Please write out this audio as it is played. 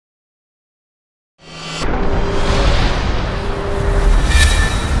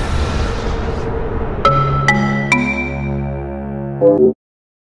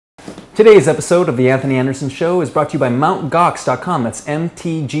Today's episode of The Anthony Anderson Show is brought to you by MountGox.com, that's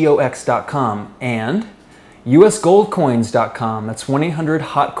MTGOX.com, and USGoldCoins.com, that's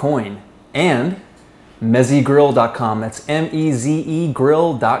 1-800-HOT-COIN, and MezeGrill.com, that's MEZE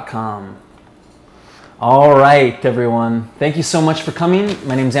Grill.com. All right, everyone. Thank you so much for coming.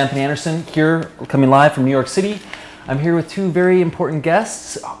 My name is Anthony Anderson, here coming live from New York City. I'm here with two very important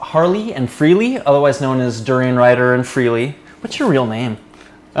guests, Harley and Freelee, otherwise known as Durianrider and Freelee. What's your real name?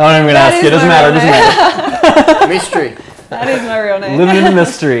 I'm not even going to ask you. It doesn't matter. Mystery. That is my real name. Living in the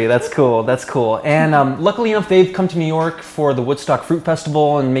mystery. That's cool. That's cool. And luckily enough, they've come to New York for the Woodstock Fruit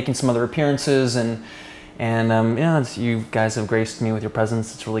Festival and making some other appearances. And yeah, you guys have graced me with your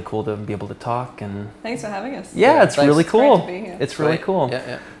presence. It's really cool to be able to talk. And thanks for having us. Yeah, it's really cool. It's great to be here. It's really cool.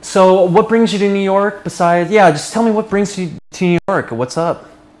 Yeah. So, what brings you to New York? Besides, just tell me what brings you to New York. What's up?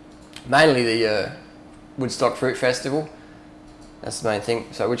 Mainly the Woodstock Fruit Festival. That's the main thing.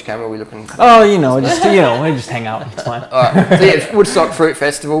 So which camera are we looking at? Oh, we just hang out. It's fine. Alright, so yeah, Woodstock Fruit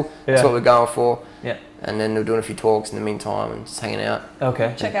Festival. That's what we're going for. Yeah. And then we're doing a few talks in the meantime and just hanging out.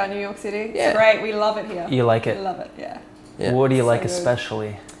 Okay. Check out New York City. Yeah. It's great. We love it here. You like it? We love it, yeah. What do you like good.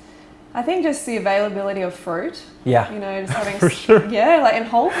 especially? I think just the availability of fruit. Yeah. Just having... For sure. Yeah, like in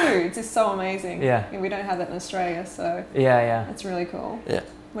Whole Foods is so amazing. Yeah. We don't have that in Australia, so... Yeah. It's really cool. Yeah.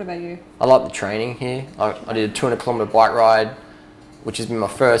 What about you? I like the training here. I did a 200-kilometre bike ride, which has been my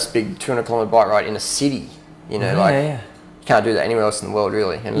first big 200-kilometre bike ride in a city. You can't do that anywhere else in the world,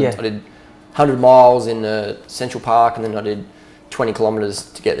 really. And I did 100 miles in Central Park, and then I did 20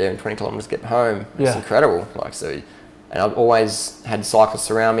 kilometres to get there and 20 kilometres to get home. It's incredible. And I've always had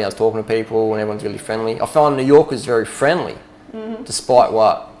cyclists around me. I was talking to people, and everyone's really friendly. I find New York is very friendly, despite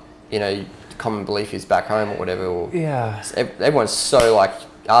what the common belief is back home or whatever. Everyone's so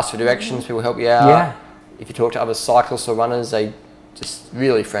ask for directions, people help you out. Yeah. If you talk to other cyclists or runners, they just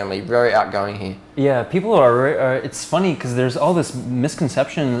really friendly, very outgoing here. Yeah, people are it's funny because there's all this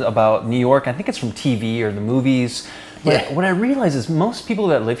misconception about New York. I think it's from TV or the movies. But what I realize is most people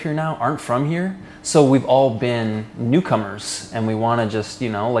that live here now aren't from here. So we've all been newcomers and we want to just,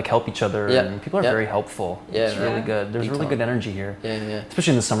 help each other. And people are very helpful. Yeah, it's really good. There's really good energy here. Yeah.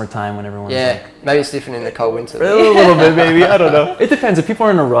 Especially in the summertime when everyone's maybe it's different in the cold winter. A little bit, maybe. I don't know. It depends. If people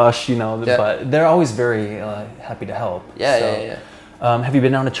are in a rush, but they're always very happy to help. Yeah. Have you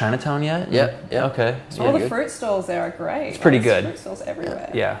been down to Chinatown yet? Yeah. Okay. All the fruit stalls there are great. It's pretty good. Fruit stalls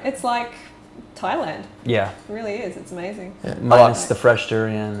everywhere. Yeah. It's like Thailand. Yeah. It really is. It's amazing. Yeah. Minus the fresh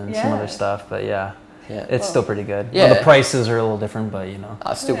durian and some other stuff, but it's still pretty good. Yeah. Well, the prices are a little different, but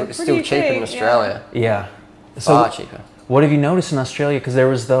it's still cheaper in Australia. Yeah. So far cheaper. What have you noticed in Australia? Because there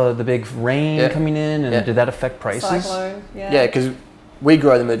was the big rain coming in, and did that affect prices? Cyclone. Yeah, because we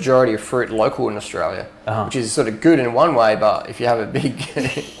grow the majority of fruit local in Australia, which is sort of good in one way, but if you have a big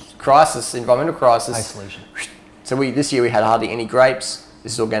environmental crisis... Isolation. So this year we had hardly any grapes.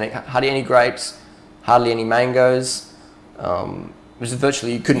 This is organic. Hardly any grapes, hardly any mangoes. Which is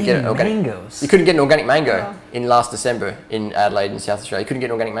virtually, you couldn't get an organic... mangoes? You couldn't get an organic mango in last December in Adelaide in South Australia. You couldn't get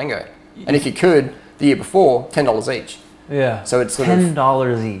an organic mango. And if you could, the year before, $10 each. Yeah. So it's sort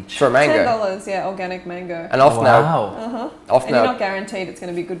 $10 each for a mango. $10, organic mango. And often and you're not guaranteed it's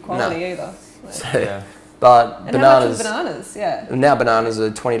going to be good quality either. But and bananas. Bananas, Now bananas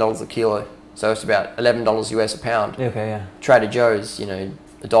are $20 a kilo, so it's about $11 US a pound. Okay, yeah. Trader Joe's, $1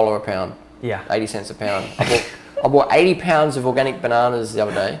 a pound. Yeah. 80 cents a pound. I bought 80 pounds of organic bananas the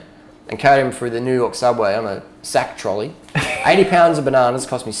other day and carried them through the New York subway on a sack trolley. 80 pounds of bananas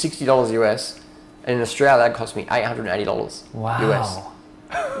cost me $60 US. And in Australia, that cost me $880 US.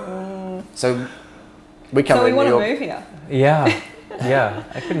 So we come to New York. So we want to move here. Yeah.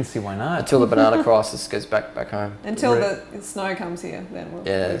 I couldn't see why not. Until the banana crisis goes back home. Until the snow comes here, then we'll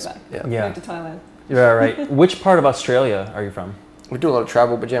move back. Move to Thailand. Yeah, right. Which part of Australia are you from? We do a lot of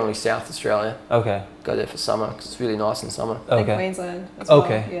travel, but generally South Australia. Okay. Go there for summer because it's really nice in summer. And Queensland as well.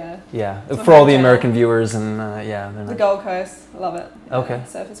 Yeah. For all the American viewers and the Gold Coast, I love it. Okay.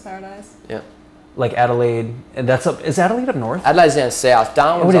 Surfers paradise. Yeah. Like Adelaide, and that's up. Is Adelaide up north? Adelaide's down south.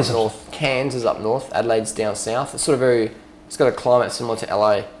 Darwin's up north. Cairns is up north. Adelaide's down south. It's it's got a climate similar to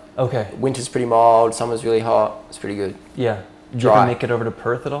LA. Okay. Winter's pretty mild. Summer's really hot. It's pretty good. Yeah. Did you ever make it over to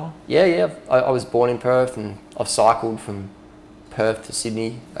Perth at all? Yeah. I was born in Perth, and I've cycled from Perth to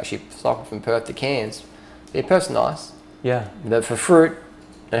Sydney. Actually, cycled from Perth to Cairns. Yeah, Perth's nice. Yeah. But for fruit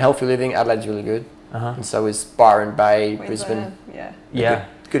and healthy living, Adelaide's really good. And so is Byron Bay, Queensland, Brisbane.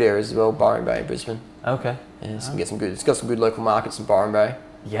 Good areas as well, Byron Bay, Brisbane. Okay. Yeah, it's got some good local markets in Byron Bay.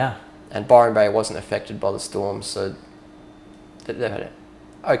 Yeah. And Byron Bay wasn't affected by the storms, so they've had an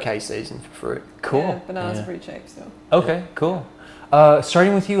okay season for fruit. Cool. Yeah, bananas are pretty cheap still. Okay, cool.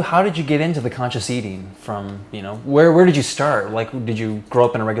 Starting with you, how did you get into the conscious eating? From, you know, where did you start? Like, did you grow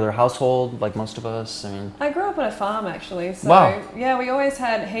up in a regular household like most of us? I mean, I grew up on a farm actually. So wow. Yeah, we always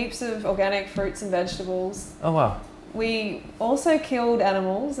had heaps of organic fruits and vegetables. Oh wow. We also killed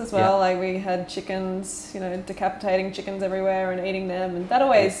animals as well. Like we had chickens, you know, decapitating chickens everywhere and eating them, and that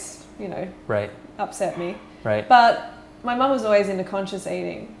always, you know, upset me. Right. But my mum was always into conscious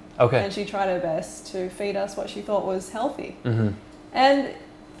eating. Okay. And she tried her best to feed us what she thought was healthy. Mm-hmm. And,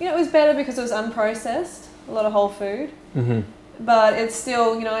 you know, it was better because it was unprocessed, a lot of whole food. Mm-hmm. But it's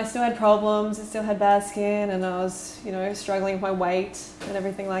still, you know, I still had problems, I still had bad skin, and I was, you know, struggling with my weight and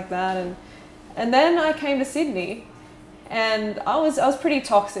everything like that. And then I came to Sydney, and I was pretty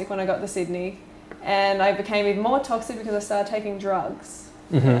toxic when I got to Sydney. And I became even more toxic because I started taking drugs.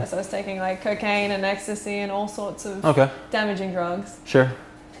 Mm-hmm. Yeah, so I was taking like cocaine and ecstasy and all sorts of damaging drugs. Sure.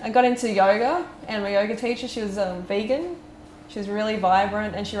 I got into yoga, and my yoga teacher, she was vegan. She was really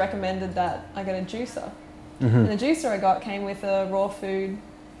vibrant, and she recommended that I get a juicer. Mm-hmm. And the juicer I got came with a raw food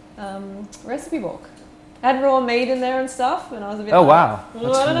recipe book. It had raw meat in there and stuff, and I was a bit wow.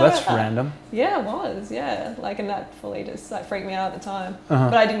 That's random. Yeah, it was, yeah. Like, and that fully just like freaked me out at the time.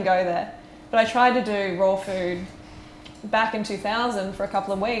 But I didn't go there. But I tried to do raw food back in 2000 for a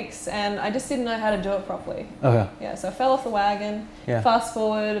couple of weeks, and I just didn't know how to do it properly. Okay. Yeah, so I fell off the wagon. Yeah. Fast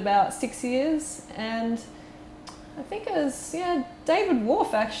forward about 6 years, and I think it was, David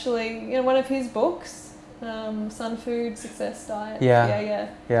Wolf actually, you know, one of his books, Sun Food Success Diet.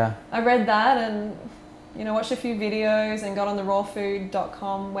 Yeah. I read that and, you know, watched a few videos and got on the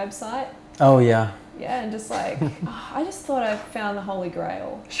rawfood.com website. Oh, yeah. Yeah, and just like, I just thought I found the Holy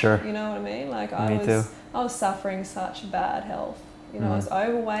Grail. Sure. You know what I mean? Like, I was suffering such bad health. You know, I was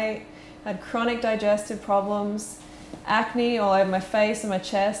overweight, had chronic digestive problems, acne all over my face and my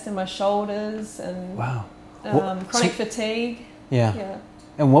chest and my shoulders, and chronic fatigue. Yeah.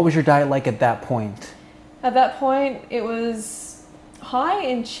 And what was your diet like at that point? At that point, it was high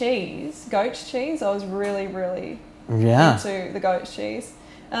in cheese, goat's cheese. I was really, really into the goat's cheese.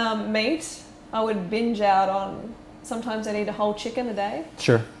 Meat, I would binge out on, sometimes I'd eat a whole chicken a day.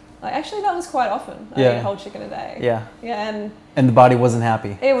 Sure. Like, actually, that was quite often. I'd eat a whole chicken a day. Yeah. Yeah, and the body wasn't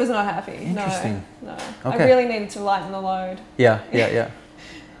happy? It was not happy. Interesting. No. Okay. I really needed to lighten the load. Yeah. Okay.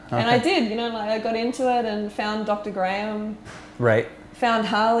 And I did, you know, like I got into it and found Dr. Graham. Right. Found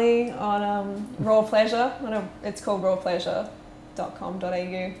Harley on Raw Pleasure. It's called rawpleasure.com.au,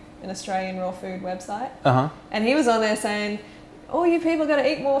 an Australian raw food website. And he was on there saying, "Oh, you people got to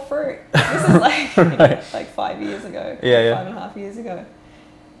eat more fruit." This is like, you know, like 5 years ago. 5.5 years ago.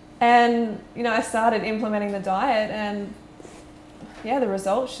 And, you know, I started implementing the diet, and the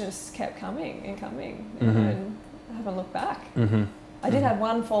results just kept coming and coming. And I haven't looked back. I did have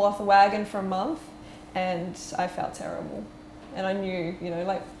one fall off the wagon for a month, and I felt terrible. And I knew, you know,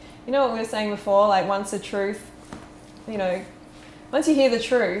 like, you know what we were saying before, like once the truth, you know, once you hear the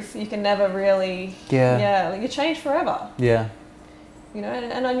truth, you can never really, like you change forever. Yeah. You know,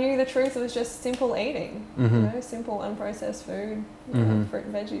 and I knew the truth was just simple eating, you know, simple unprocessed food, fruit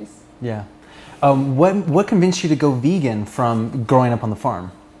and veggies. Yeah. What convinced you to go vegan from growing up on the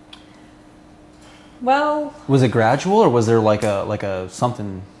farm? Well, was it gradual, or was there like a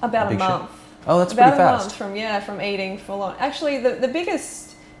something? About a month. Oh, that's pretty fast. About a month from eating full on. Actually, the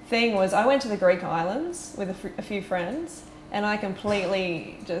biggest thing was I went to the Greek islands with a few friends, and I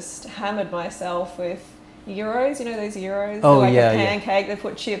completely just hammered myself with gyros. You know those gyros? Oh, they're like a pancake. They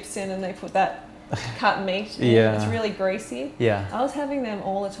put chips in and they put that cut meat in. It's really greasy. Yeah. I was having them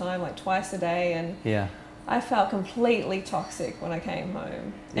all the time, like twice a day, and I felt completely toxic when I came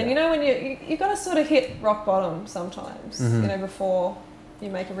home. And you know, when you got to sort of hit rock bottom sometimes, you know, before you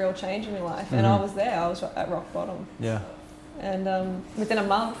make a real change in your life. And I was there. I was at rock bottom. Yeah. And within a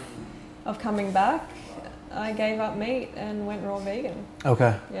month of coming back, I gave up meat and went raw vegan.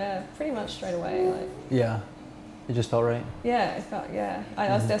 Okay. Yeah, pretty much straight away. Like. Yeah. It just felt right? Yeah, it felt, I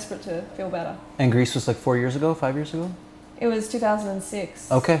was desperate to feel better. And Greece was like 4 years ago, 5 years ago? It was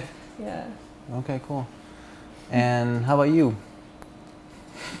 2006. Okay. Yeah. Okay, cool. And how about you?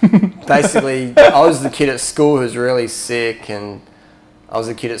 Basically, I was the kid at school who was really sick, and I was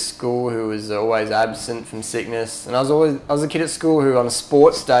a kid at school who was always absent from sickness, and I was a kid at school who on a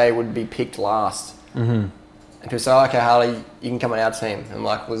sports day would be picked last. And people say, "Okay, Harley, you can come on our team." And I'm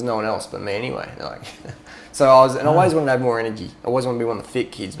like, well, there's no one else but me anyway. Like, so I always wanted to have more energy. I always wanted to be one of the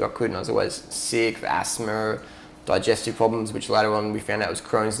fit kids, but I couldn't. I was always sick, with asthma, digestive problems, which later on we found out was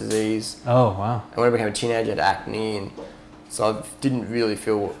Crohn's disease. Oh, wow. And when I became a teenager, I had acne, and so I didn't really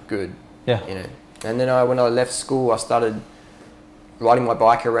feel good. Yeah. You know. And then when I left school, I started riding my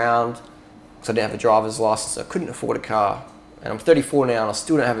bike around, because I didn't have a driver's license. I couldn't afford a car. And I'm 34 now and I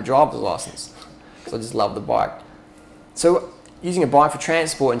still don't have a driver's license because I just love the bike. So using a bike for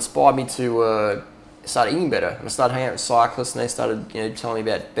transport inspired me to start eating better. And I started hanging out with cyclists and they started telling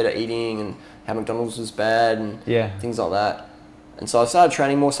me about better eating and how McDonald's was bad and things like that. And so I started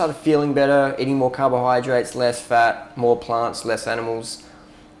training more, started feeling better, eating more carbohydrates, less fat, more plants, less animals.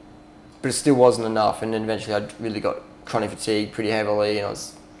 But it still wasn't enough, and then eventually I really got chronic fatigue pretty heavily and I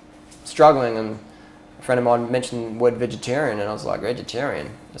was struggling, and a friend of mine mentioned the word vegetarian and I was like,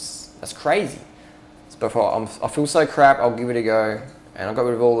 vegetarian? That's crazy. So I feel so crap, I'll give it a go, and I got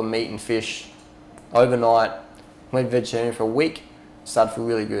rid of all the meat and fish overnight, went vegetarian for a week, started to feel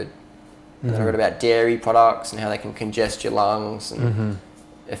really good. And then I read about dairy products and how they can congest your lungs and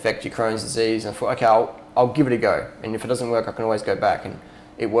affect your Crohn's disease. And I thought, okay, I'll give it a go. And if it doesn't work, I can always go back. And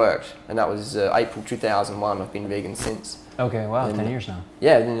it worked. And that was April 2001. I've been vegan since. Okay, wow, and 10 years now.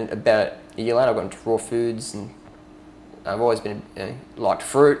 Yeah, then about a year later, I got into raw foods. And I've always been, liked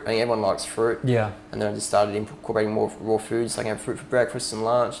fruit. I think everyone likes fruit. Yeah. And then I just started incorporating more raw foods. So I can have fruit for breakfast and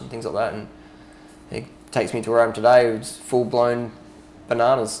lunch and things like that. And it takes me to where I am today. It's full-blown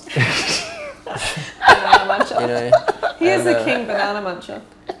bananas. Banana muncher. He is the king banana muncher.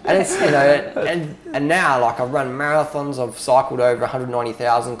 And it's and now like I've run marathons. I've cycled over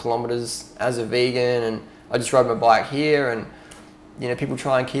 190,000 kilometers as a vegan, and I just rode my bike here. And people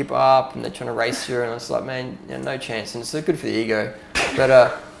try and keep up, and they're trying to race you, and it's like, man, no chance. And it's so good for the ego,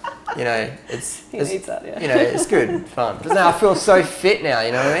 but it's he needs that, yeah. It's good fun. But now I feel so fit now.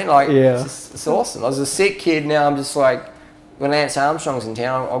 You know what I mean? Like it's awesome. I was a sick kid. Now I'm just like, when Lance Armstrong's in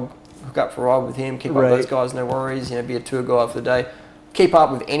town, I'll hook up for a ride with him, keep up with those guys, no worries, be a tour guide for the day. Keep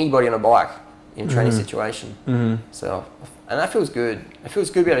up with anybody on a bike in a training situation. So, and that feels good. It feels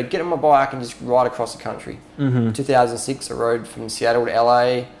good to be able to get on my bike and just ride across the country. In 2006, I rode from Seattle to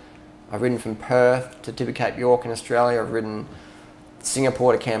LA. I've ridden from Perth to tip of Cape York in Australia. I've ridden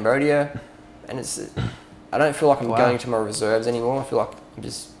Singapore to Cambodia. And I don't feel like I'm going to my reserves anymore. I feel like I'm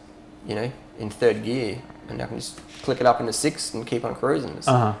just, in third gear. And I can just click it up into 6 and keep on cruising.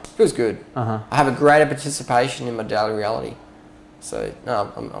 It feels good. I have a greater participation in my daily reality. So,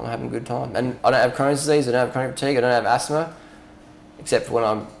 no, I'm having a good time. And I don't have Crohn's disease, I don't have chronic fatigue, I don't have asthma, except for when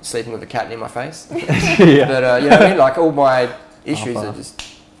I'm sleeping with a cat near my face. But, you know what I mean? Like, all my issues are just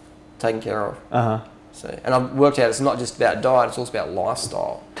taken care of. So, and I've worked out it's not just about diet, it's also about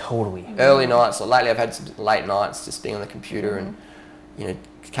lifestyle. Totally. Early nights, so lately I've had some late nights just being on the computer and,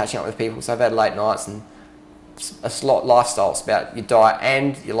 catching up with people. So I've had late nights, and a lot lifestyle. It's about your diet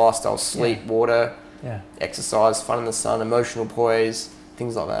and your lifestyle, sleep, water, exercise, fun in the sun, emotional poise,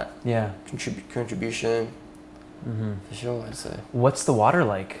 things like that. Yeah. Contribution. For sure. So. What's the water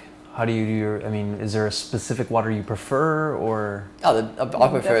like? How do you do your, is there a specific water you prefer, or? I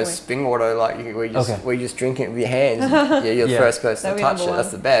prefer spring water, like where you just drink it with your hands. You're the first person to touch it.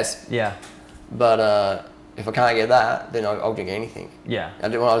 That's the best. Yeah. But if I can't get that, then I'll drink anything. Yeah.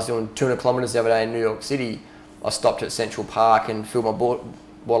 When I was doing 200 kilometers the other day in New York City, I stopped at Central Park and filled my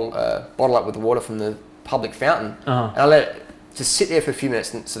bottle up with water from the public fountain. And I let it just sit there for a few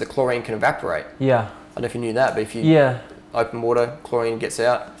minutes so the chlorine can evaporate. Yeah. I don't know if you knew that, but if you open water, chlorine gets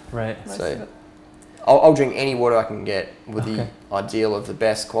out. Right. So I'll drink any water I can get with the ideal of the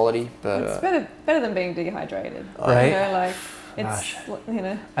best quality. But it's better than being dehydrated. Right. It's,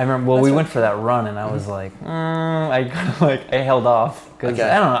 I remember, we went for that run and I was like, I held off because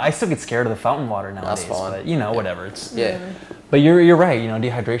I don't know, I still get scared of the fountain water nowadays. That's fine. But whatever. It's But you're right.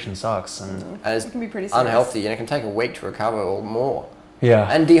 Dehydration sucks, and it can be pretty serious. Unhealthy, and it can take a week to recover or more.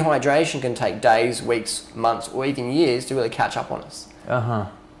 Yeah. And dehydration can take days, weeks, months, or even years to really catch up on us.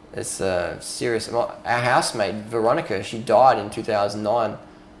 It's serious. Our housemate Veronica, she died in 2009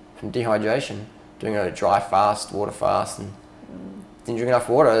 from dehydration, doing a dry fast, water fast, and didn't drink enough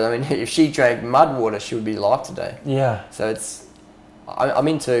water. If she drank mud water, she would be alive today. Yeah. So I'm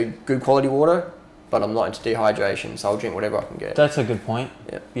into good quality water, but I'm not into dehydration, so I'll drink whatever I can get. That's a good point.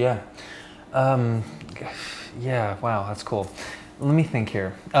 Yeah. Yeah, wow, that's cool. Let me think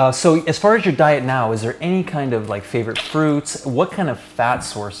here. So as far as your diet now, is there any kind of favorite fruits? What kind of fat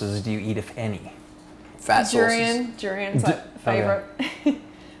sources do you eat, if any? Fat sources? Durian's favorite. Okay.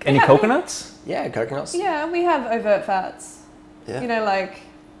 Any coconuts? Yeah, coconuts. Yeah, we have overt fats. Yeah.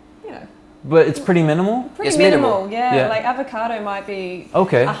 But it's pretty minimal? Pretty minimal, yeah. Like avocado might be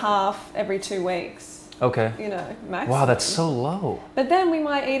a half every 2 weeks. Okay. Maximum. Wow, that's so low. But then we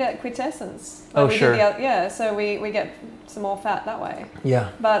might eat at quintessence. Sure. So we get some more fat that way.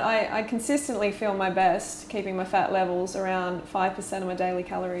 Yeah. But I consistently feel my best keeping my fat levels around 5% of my daily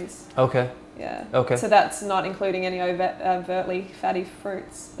calories. Okay. Yeah. Okay. So that's not including any overtly fatty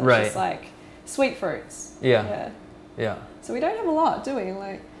fruits. That's just like sweet fruits. Yeah. Yeah. So we don't have a lot, do we?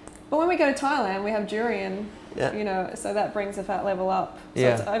 Like, but when we go to Thailand, we have durian. Yeah. You know, so that brings the fat level up. So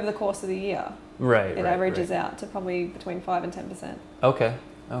Yeah. it's over the course of the year. Right. It averages out to probably between 5 and 10%. Okay.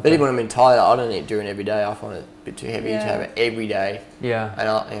 But even when I'm in Thailand, I don't eat durian every day. I find it a bit too heavy to have it every day. Yeah.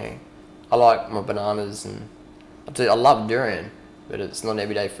 And I like my bananas, and I love durian, but it's not an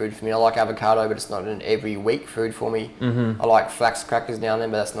everyday food for me. I like avocado, but it's not an every week food for me. I like flax crackers now and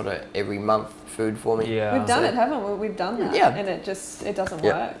then, but that's not a every month food for me. Yeah. We've done it, haven't we? We've done that. Yeah. And it doesn't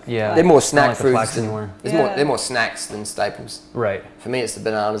work. Yeah. Like, They're more snack like the foods flax than anymore. they're more snacks than staples. Right. For me, it's the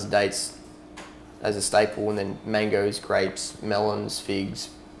bananas, dates as a staple, and then mangoes, grapes, melons, figs,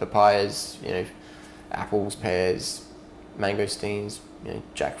 papayas, apples, pears, mangosteens,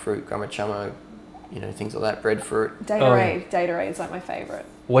 jackfruit, gumachamo, things like that, breadfruit. Datorade. Datorade's like my favourite.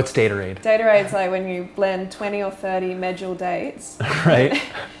 What's Datorade? Datorade's like when you blend 20 or 30 medjool dates. Right.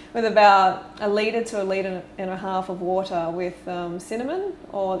 With about 1 litre to 1.5 litres of water with cinnamon,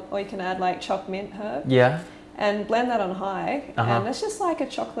 or you can add like chopped mint herb. Yeah. And blend that on high, and it's just like a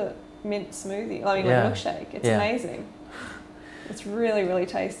chocolate mint smoothie. I mean, like a milkshake. It's amazing. It's really, really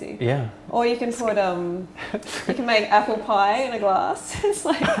tasty. Yeah. Or you can put you can make apple pie in a glass. It's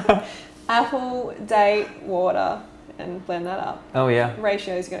like apple, date, water, and blend that up. Oh yeah.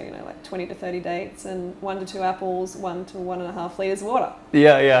 Ratios go, like 20 to 30 dates and 1 to 2 apples, 1 to 1.5 litres of water.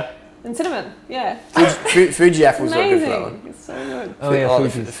 Yeah, yeah. And cinnamon, yeah. Fuji apples are good for that one. It's so good. Oh yeah,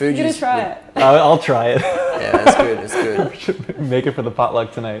 You're gonna try it. I'll try it. Yeah, that's good. It's good. Should make it for the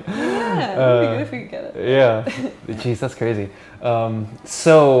potluck tonight. Yeah, it'd be good if we could get it. Yeah. Jeez, that's crazy.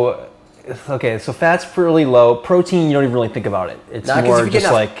 So fat's really low. Protein, you don't even really think about it. It's more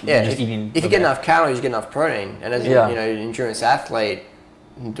just eating. If you get enough calories, you get enough protein. And as an endurance athlete,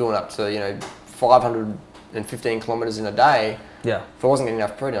 doing up to 515 kilometers in a day. Yeah. If I wasn't getting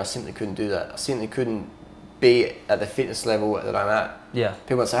enough protein, I simply couldn't do that. I simply couldn't be at the fitness level that I'm at. Yeah.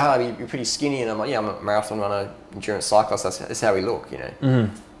 People would say, "Harley, you're pretty skinny," and I'm like, "Yeah, I'm a marathon runner, endurance cyclist. That's how we look,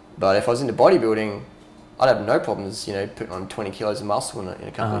 But if I was into bodybuilding, I'd have no problems, putting on 20 kilos of muscle in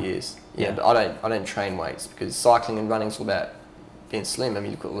a couple of years. Yeah, but I don't train weights because cycling and running is all about being slim. I mean,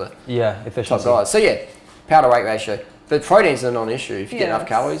 you've got all the efficiency. top guys. So power to weight ratio. But protein's a non-issue if you get enough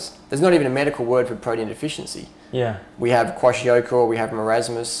calories. There's not even a medical word for protein deficiency. Yeah. We have kwashiorkor, we have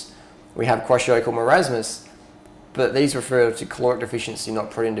marasmus, marasmus, but these refer to caloric deficiency,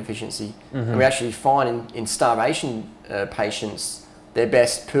 not protein deficiency. And we actually find in starvation patients, they're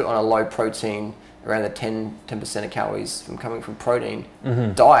best put on a low protein, around the 10% of calories coming from protein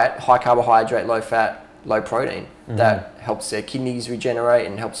diet, high carbohydrate, low fat, low protein. That helps their kidneys regenerate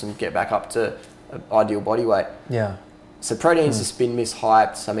and helps them get back up to ideal body weight. Yeah. So protein's just been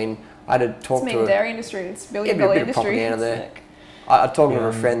mishyped. I mean, I had to talk to dairy industry. It's $1 billion a bit industry. of propaganda there. I talked to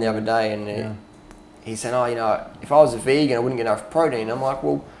a friend the other day, and he said, if I was a vegan, I wouldn't get enough protein. I'm like,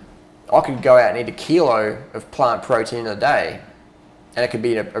 well, I could go out and eat 1 kilo of plant protein a day, and it could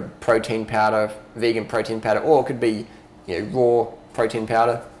be a protein powder, vegan protein powder, or it could be raw protein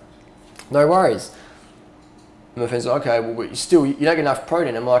powder. No worries. And my friend's like, okay, well, you don't get enough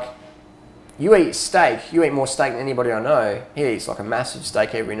protein. I'm like, you eat steak, you eat more steak than anybody I know. He eats like a massive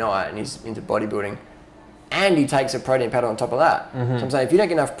steak every night, and he's into bodybuilding. And he takes a protein powder on top of that. So I'm saying, if you don't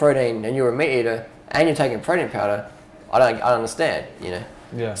get enough protein and you're a meat eater and you're taking protein powder, I don't understand, Yeah.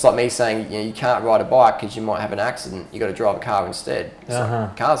 It's like me saying, you can't ride a bike because you might have an accident. You got to drive a car instead.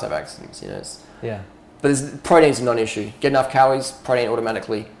 Like cars have accidents, But protein's a non-issue. Get enough calories, protein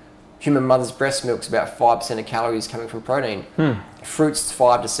automatically. Human mother's breast milk's about 5% of calories coming from protein. Fruits,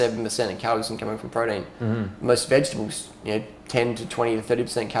 5 to 7% of calories coming from protein. Most vegetables, 10 to 20 to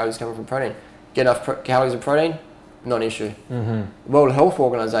 30% calories coming from protein. Get enough calories of protein, non-issue. World Health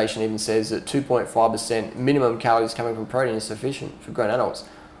Organization even says that 2.5% minimum calories coming from protein is sufficient for grown adults.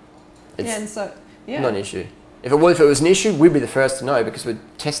 It's not an issue. If it was an issue, we'd be the first to know because we're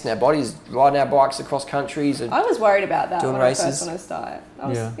testing our bodies, riding our bikes across countries. And I was worried about that doing when races. I first started. I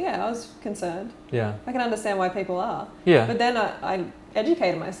was concerned. Yeah. I can understand why people are. Yeah. But then I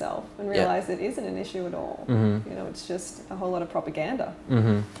educated myself and realised it isn't an issue at all. It's just a whole lot of propaganda.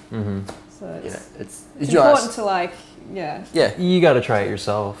 So it's important to you got to try it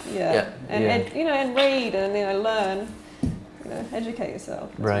yourself. And read and learn, educate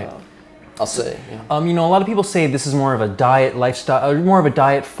yourself as well. I'll say. A lot of people say this is more of a diet lifestyle, or more of a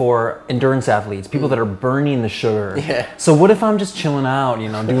diet for endurance athletes, people that are burning the sugar. Yeah. So what if I'm just chilling out,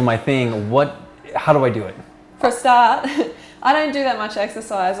 doing my thing? How do I do it? For a start, I don't do that much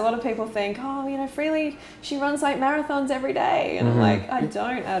exercise. A lot of people think, Freelee, she runs like marathons every day. And I'm like, I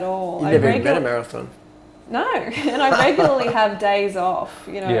don't at all. You've never even been a marathon. No. And I regularly have days off,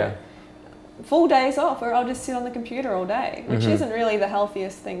 full days off where I'll just sit on the computer all day, which isn't really the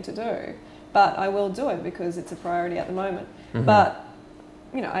healthiest thing to do, but I will do it because it's a priority at the moment. But,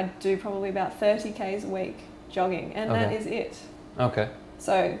 you know, I do probably about 30 Ks a week jogging, and that is it. Okay.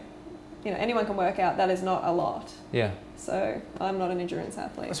 So, you know, anyone can work out. That is not a lot. Yeah. So I'm not an endurance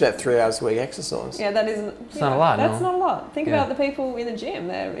athlete. It's about 3 hours a week exercise. Yeah, that isn't. It's not a lot. That's not a lot. Think about the people in the gym.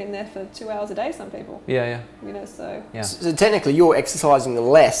 They're in there for 2 hours a day. Some people. Yeah. You know, so. Yeah. So technically, you're exercising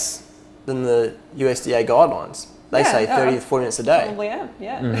less than the USDA guidelines. They say 30 to 40 minutes a day. Probably am.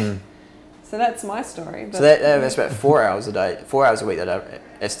 Yeah. So that's my story. But so that's about 4 hours a day, 4 hours a week that I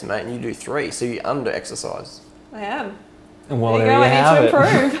estimate, and you do 3, so you under exercise. I am. Well, there you you have it.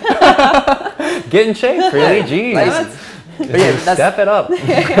 I need to improve. Get in shape, really. Jeez. But yeah, Step it up.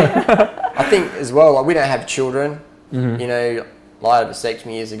 I think as well, like we don't have children. You know, I had a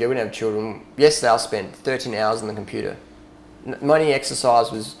vasectomy years ago. We didn't have children. Yesterday I spent 13 hours on the computer. My only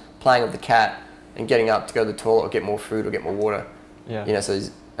exercise was playing with the cat and getting up to go to the toilet or get more food or get more water. Yeah. You know, so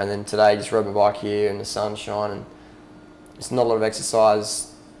and then today just rode my bike here in the sunshine, and it's not a lot of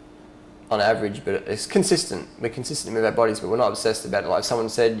exercise on average, but it's consistent. We're consistent with our bodies, but we're not obsessed about it. Like if someone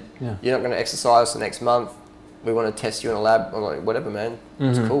said, you're not going to exercise for the next month, we want to test you in a lab. I'm like, whatever, man.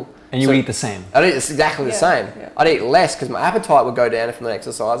 It's cool. And you eat the same. I'd eat exactly the same. Yeah. I'd eat less because my appetite would go down if I'm not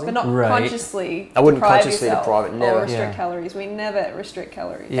exercising. But not consciously. I wouldn't deprive consciously yourself deprive it, never. Or restrict calories. We never restrict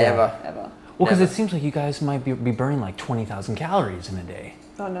calories. Ever. Ever. Well, because it seems like you guys might be burning like 20,000 calories in a day.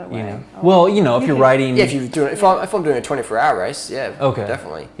 Oh, no way. You know? Well, you know, if you're riding... Yeah, if I'm doing a 24-hour race,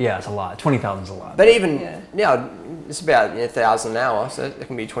 definitely. Yeah, it's a lot. 20,000 is a lot. But even now, it's about 1,000 an hour, so it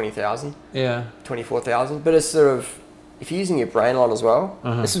can be 20,000. Yeah. 24,000. But it's sort of, if you're using your brain a lot as well,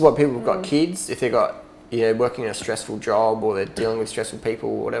 this is what people who've got kids, if they've got, you know, working in a stressful job or they're dealing with stressful people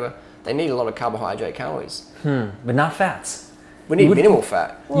or whatever, they need a lot of carbohydrate calories. But not fats. We need minimal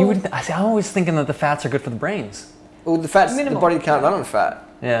fat. Well, I'm always thinking that the fats are good for the brains. Well, the fats, the body can't run on fat.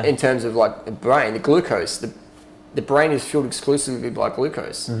 Yeah. In terms of like the brain, the glucose, the brain is fueled exclusively by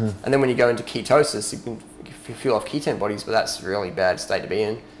glucose. And then when you go into ketosis, you can fuel off ketone bodies, but that's a really bad state to be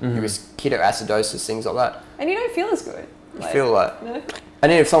in. You risk ketoacidosis, things like that. And you don't feel as good. You feel like. No?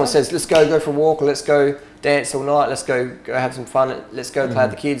 And then if someone says, let's go for a walk, or let's go dance all night, let's go have some fun, let's go play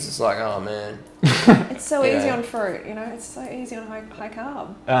with the kids, it's like, oh man. It's so easy on fruit, you know, it's so easy on high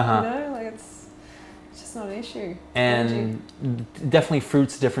carb. You know, like it's just not an issue. And definitely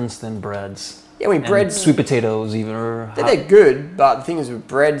fruit's different than breads. Yeah, I mean, breads... Sweet potatoes even. They're good, but the thing is with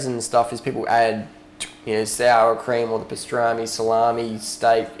breads and stuff is people add, you know, sour cream or the pastrami, salami,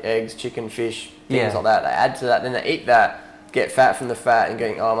 steak, eggs, chicken, fish, things like that. They add to that, then they eat that, get fat from the fat and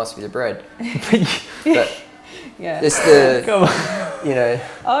going, oh, it must be the bread. But it's the, come on. You know...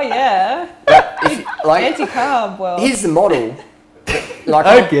 Oh, yeah. Like, anti-carb, well... Here's the model. Like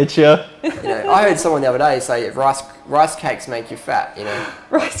I get you. You know, I heard someone the other day say rice cakes make you fat, you know.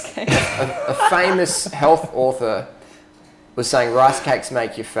 Rice cakes. A famous health author was saying rice cakes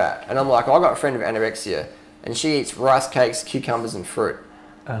make you fat. And I'm like, I got a friend with anorexia and she eats rice cakes, cucumbers and fruit.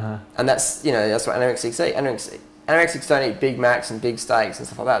 And that's, you know, that's what anorexics eat. Anorexics don't eat Big Macs and big steaks and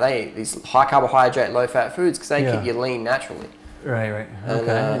stuff like that. They eat these high carbohydrate, low fat foods because they keep you lean naturally. Right.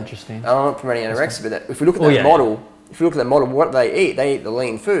 Okay, interesting. I'm not promoting anorexia, but if we look at that model, what do they eat? They eat the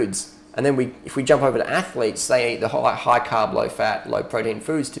lean foods. And then if we jump over to athletes, they eat the high carb, low fat, low protein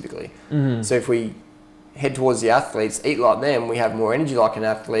foods typically. So if we head towards the athletes, eat like them, we have more energy like an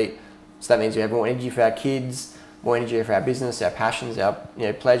athlete. So that means we have more energy for our kids, more energy for our business, our passions, our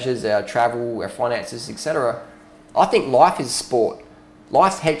pleasures, our travel, our finances, etc. I think life is sport.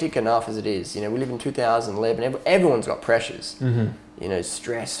 Life's hectic enough as it is. You know, we live in 2011. Everyone's got pressures. You know,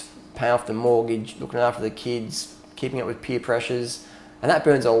 stress, paying off the mortgage, looking after the kids, keeping up with peer pressures, and that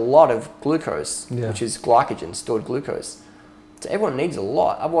burns a lot of glucose, which is glycogen, stored glucose. So everyone needs a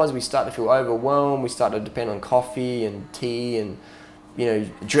lot. Otherwise, we start to feel overwhelmed. We start to depend on coffee and tea and, you know,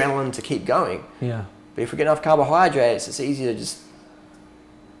 adrenaline to keep going. Yeah. But if we get enough carbohydrates, it's easy to just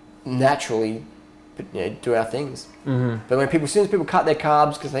naturally, you know, do our things. But when as soon as people cut their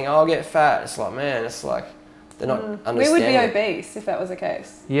carbs because they think, oh, I'll get fat, it's like, man, it's like they're not understanding. We would be obese if that was the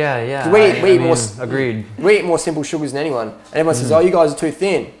case. Yeah. Agreed. We eat more simple sugars than anyone. And everyone says, oh, you guys are too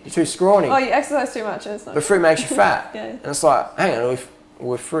thin, you're too scrawny. Oh, you exercise too much. But fruit makes you fat. Yeah. And it's like, hang on,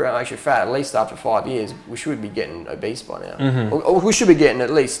 with fruit that makes you fat, at least after 5 years, we should be getting obese by now. Or we should be getting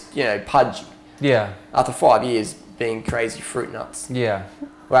at least, you know, pudgy. Yeah. After 5 years being crazy fruit nuts. Yeah.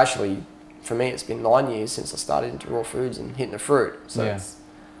 Well, actually, for me, it's been 9 years since I started into raw foods and hitting the fruit. So it's...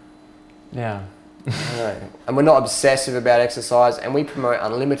 Yeah. And we're not obsessive about exercise, and we promote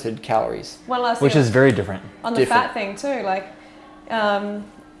unlimited calories. One last thing. Which is very different. On the fat thing too, like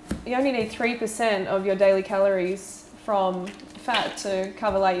you only need 3% of your daily calories from fat to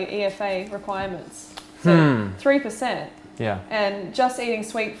cover like your EFA requirements. So 3%. Yeah. And just eating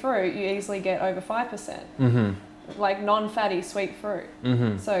sweet fruit, you easily get over 5%. Like non-fatty sweet fruit.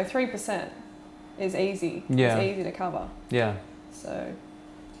 So 3% is easy. Yeah. It's easy to cover. Yeah. So.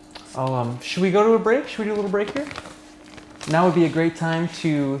 Should we go to a break? Should we do a little break here? Now would be a great time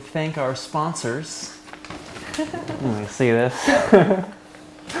to thank our sponsors. Let me see this.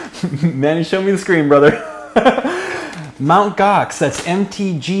 Manny, show me the screen, brother. Mt. Gox, that's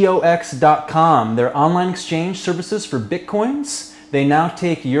mtgox.com. Their online exchange services for Bitcoins. They now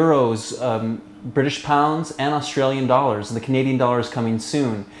take euros, British pounds, and Australian dollars. The Canadian dollar is coming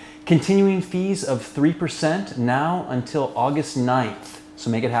soon. Continuing fees of 3% now until August 9th. So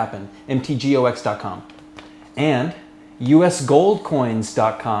make it happen. mtgox.com. And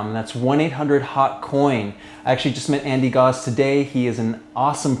usgoldcoins.com. That's 1-800-HOT-COIN. I actually just met Andy Goss today. He is an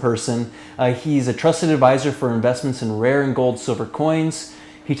awesome person. He's a trusted advisor for investments in rare and gold silver coins.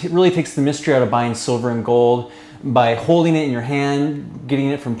 He really takes the mystery out of buying silver and gold by holding it in your hand, getting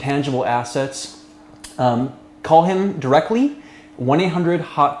it from tangible assets. Call him directly,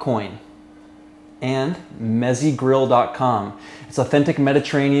 1-800-HOT-COIN. And mezzygrill.com. It's authentic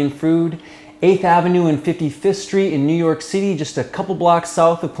Mediterranean food. 8th Avenue and 55th Street in New York City, just a couple blocks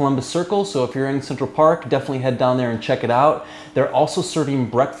south of Columbus Circle. So if you're in Central Park, definitely head down there and check it out. They're also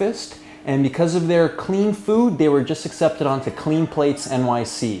serving breakfast. And because of their clean food, they were just accepted onto Clean Plates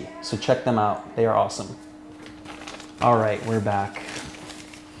NYC. So check them out. They are awesome. All right, we're back.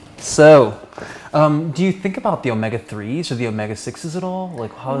 So, do you think about the omega-3s or the omega-6s at all?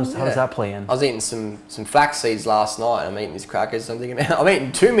 Like, how does that play in? I was eating some flax seeds last night. I'm eating these crackers. I'm thinking, I'm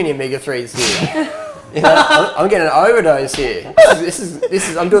eating too many omega-3s here. You know, I'm getting an overdose here. This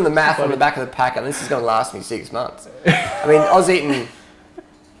is. I'm doing the math on the back of the packet, and this is going to last me 6 months. I mean,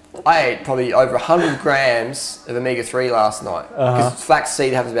 I ate probably over 100 grams of omega-3 last night. Because flax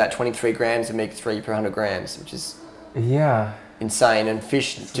seed has about 23 grams of omega-3 per 100 grams, which is insane. And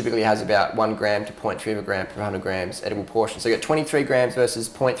fish typically has about 1 gram to 0.3 of a gram per 100 grams edible portion. So you got 23 grams versus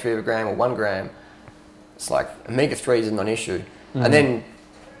 0.3 of a gram or 1 gram. It's like omega-3 is not an issue. And then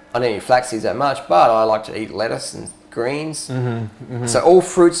I don't eat flax seeds that much, but I like to eat lettuce and greens. So all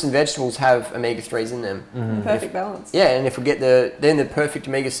fruits and vegetables have omega-3s in them. Perfect balance. Yeah, and if we get then the perfect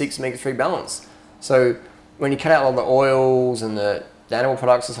omega-6, omega-3 balance. So when you cut out all the oils and the animal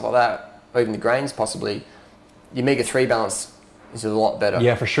products and stuff like that, or even the grains possibly, the omega-3 balance is a lot better.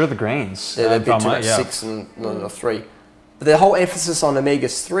 Yeah, for sure, the grains. They're a bit too much 6 and not 3. But the whole emphasis on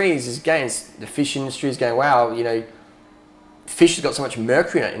omega-3s is, again, the fish industry is going, wow, you know, fish has got so much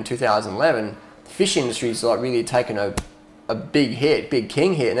mercury in it in 2011. The fish industry is like really taken a big hit, big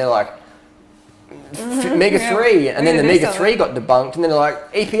king hit, and they're like, omega-3, and then the omega-3 got debunked, and then they're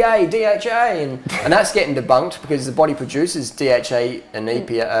like, EPA, DHA, and that's getting debunked because the body produces DHA and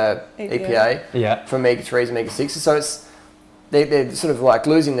EPA from omega-3s and omega-6s, so they're sort of like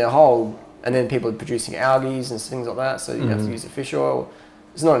losing their hold, and then people are producing algae and things like that, so you have to use the fish oil.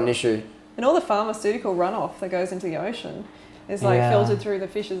 It's not an issue. And all the pharmaceutical runoff that goes into the ocean is like filtered through the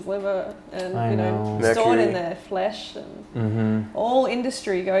fish's liver and you know stored in their flesh, and all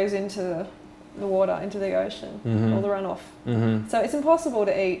industry goes into the water, into the ocean, all the runoff. So it's impossible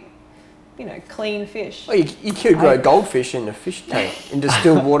to eat, you know, clean fish. Well, you could grow goldfish in a fish tank, in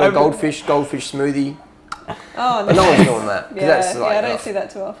distilled water, goldfish smoothie. Oh, but no one's doing that. Yeah, I don't see that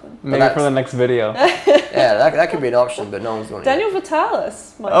too often. Maybe for the next video. Yeah, that could be an option, but no one's doing it. Daniel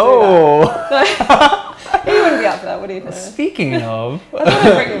Vitalis might do that. He wouldn't be up for that, would he? Speaking of,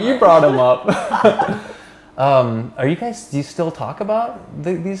 you brought him up. Do you still talk about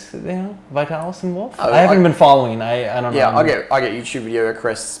these, Vitalis and Wolf? I haven't been following. I don't know. Yeah, I get YouTube video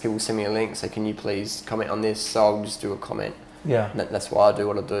requests. People send me a link, say, can you please comment on this? So I'll just do a comment. Yeah. And that's why I do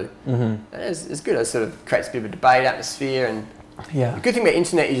what I do. It's good. It sort of creates a bit of a debate atmosphere, and the good thing about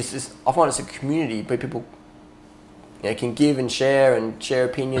internet is I find it's a community where people can give and share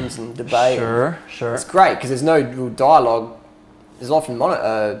opinions and debate. Sure. It's great because there's no real dialogue. There's often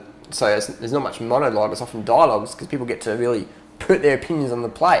there's not much monologue. It's often dialogues because people get to really put their opinions on the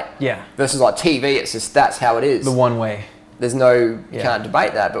plate. Yeah. Versus like TV, it's just that's how it is. The one way. There's you can't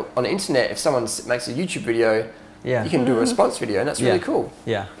debate that. But on the internet, if someone makes a YouTube video, you can do a response video, and that's really cool.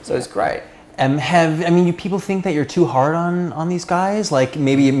 Yeah. So it's great. People think that you're too hard on these guys? Like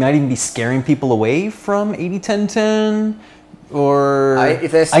maybe it might even be scaring people away from 80-10-10? Or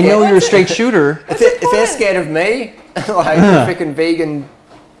I know you're a straight shooter. If they're scared of me, like freaking vegan.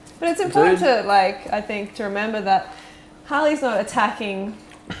 But it's important to I think to remember that Harley's not attacking,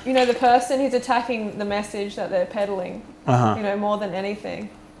 the person. He's attacking the message that they're peddling. More than anything.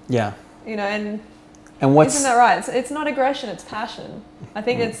 Yeah. You know, and what's... Isn't that right? It's not aggression, it's passion. I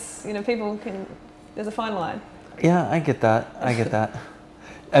think it's, you know, people can... There's a fine line. Yeah, I get that. I get that.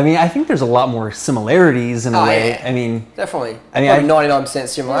 I mean, I think there's a lot more similarities in a way. Yeah. I mean... Definitely. I mean, probably 99%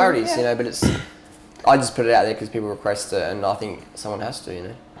 similarities, yeah. you know, but it's... I just put it out there because people request it, and I think someone has to, you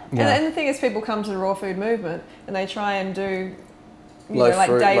know. Yeah. And the thing is, people come to the raw food movement and they try and do, Low like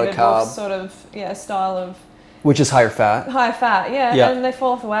fruit, David low carb. Wolf's sort of style of Which is higher fat. high fat, yeah. Yeah. And they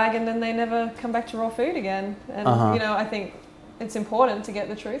fall off the wagon and they never come back to raw food again. And you know, I think it's important to get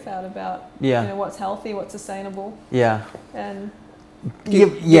the truth out about you know, what's healthy, what's sustainable. Yeah. And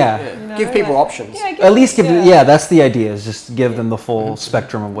Give you know, give people options. Yeah, at least give that's the idea, is just give them the full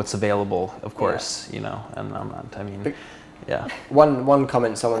spectrum of what's available, of course, you know. And I'm not, I mean, yeah. One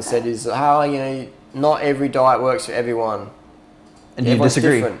comment someone said is, you know, not every diet works for everyone. And do you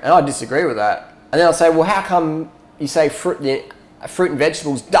disagree? Different. And I disagree with that. And then I'll say, well, how come you say fruit and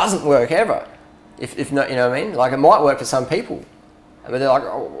vegetables doesn't work ever? If not, you know what I mean? Like, it might work for some people, but they're like,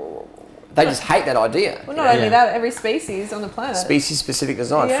 they just hate that idea. Well, not only that, every species on the planet. Species-specific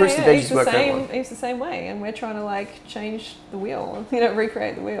design. Fruits and veggies work for everyone. It's the same way, and we're trying to like change the wheel, you know,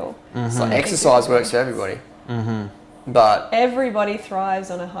 recreate the wheel. It's like exercise works for everybody. But everybody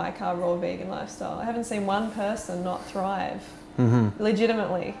thrives on a high-carb, raw vegan lifestyle. I haven't seen one person not thrive.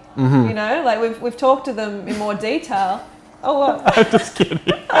 Legitimately, you know, like we've talked to them in more detail. Oh, what? I'm just kidding.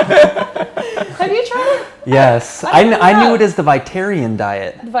 Have you tried it? Yes, I knew it as the Vitarian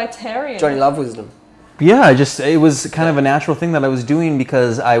diet. The Vitarian. Johnny Love Wisdom. Yeah, it was kind of a natural thing that I was doing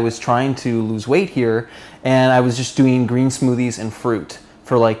because I was trying to lose weight here, and I was just doing green smoothies and fruit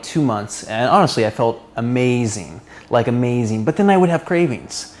for like 2 months, and honestly, I felt amazing, like amazing. But then I would have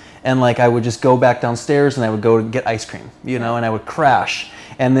cravings. And like I would just go back downstairs and I would go get ice cream, you know, and I would crash.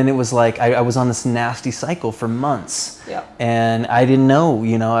 And then it was like I was on this nasty cycle for months. Yeah. And I didn't know,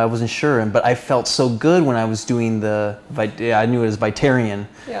 you know, I wasn't sure. But I felt so good when I was doing I knew it was Vitarian,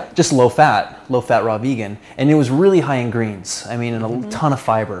 just low fat raw vegan. And it was really high in greens. I mean, and a ton of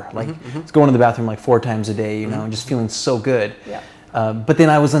fiber. Like it's going to the bathroom like 4 times a day, you know, and just feeling so good. Yeah. But then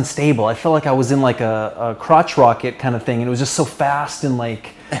I was unstable. I felt like I was in like a crotch rocket kind of thing. And it was just so fast and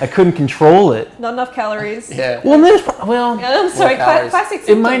like I couldn't control it. Not enough calories. Yeah. Well, yeah, I'm sorry, classic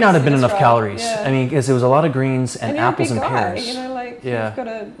it might not have been enough right. calories. Yeah. I mean, because it was a lot of greens and you're apples a big and guy, pears. You know, like you've got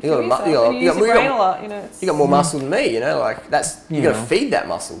to you use your brain a lot. You know, you got more muscle than me. You know, like you got to feed that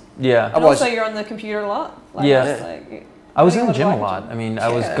muscle. Yeah. And also, you're on the computer a lot. Like, Like, I was in the gym a lot. I mean, I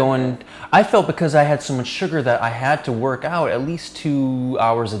was going. I felt because I had so much sugar that I had to work out at least 2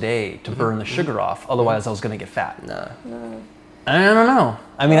 hours a day to burn the sugar off. Otherwise, I was going to get fat. No. I don't know.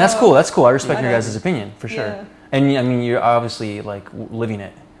 I mean, that's cool. That's cool. I respect your guys' opinion for sure. Yeah. And I mean, you're obviously like living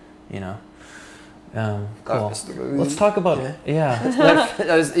it, you know. Cool. Let's talk about you're not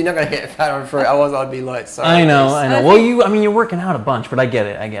going to get fat on fruit. Otherwise, I'd be late. Sorry. I know. Well, you're working out a bunch, but I get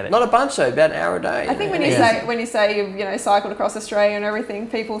it. Not a bunch though. About an hour a day. I think when you say you've cycled across Australia and everything,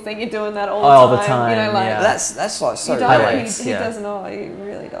 people think you're doing that all the time. You know, like that's like so. He doesn't know. He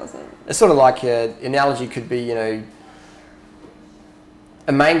really doesn't. It's sort of like an analogy could be, you know,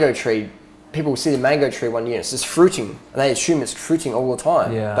 a mango tree. People see the mango tree one year, it's just fruiting, and they assume it's fruiting all the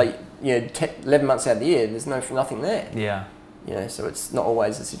time. Yeah. But 11 months out of the year, there's nothing there. Yeah. You know, so it's not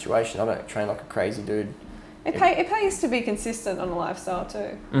always the situation. I don't train like a crazy dude. It pays to be consistent on a lifestyle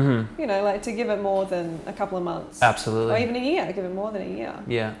too. You know, like to give it more than a couple of months. Absolutely. Or even a year. Give it more than a year.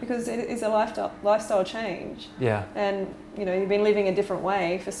 Yeah. Because it is a lifestyle change. Yeah. And you know, you've been living a different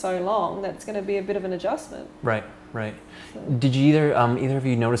way for so long. That's going to be a bit of an adjustment. Right. Did you either of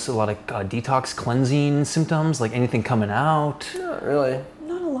you notice a lot of detox cleansing symptoms, like anything coming out? Not really.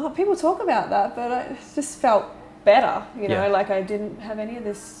 Not a lot. People talk about that, but I just felt better. You know, like I didn't have any of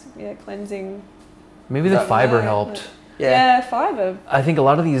this cleansing. Maybe the fiber helped. Yeah, fiber. I think a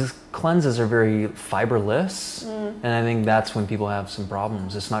lot of these cleanses are very fiberless, and I think that's when people have some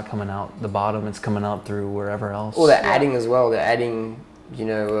problems. It's not coming out the bottom; it's coming out through wherever else. Or they're adding as well. They're adding, you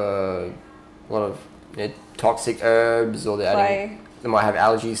know, a lot of toxic herbs, or they're adding. They might have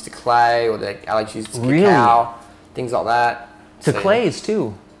allergies to clay, or they're allergies to cacao, things like that. To clays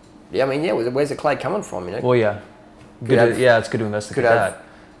too. Yeah, I mean, where's the clay coming from? You know. Well, yeah. It's good to investigate that.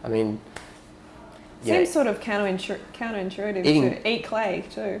 I mean. Seems sort of counterintuitive to eat clay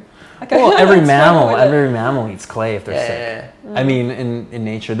too. Well, every mammal eats clay if they're sick. I mean, in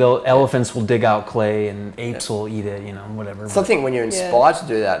nature, elephants will dig out clay and apes will eat it. You know, whatever. So I think when you're inspired to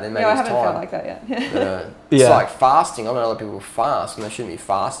do that, then maybe it's time. I haven't felt like that yet. It's like fasting. I know a lot of people fast and they shouldn't be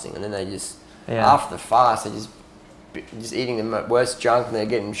fasting, and then they just after the fast they just eating the worst junk and they're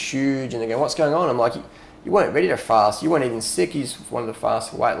getting huge and they're going, what's going on? I'm like, you weren't ready to fast. You weren't even sick. You just wanted to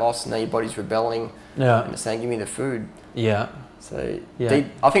fast for weight loss, and now your body's rebelling. Yeah. And it's saying, give me the food. Yeah. So I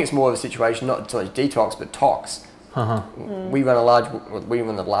think it's more of a situation, not so much detox, but tox. We run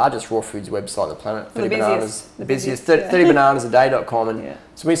the largest raw foods website on the planet. 30 bananas, the busiest 30bananasaday.com. And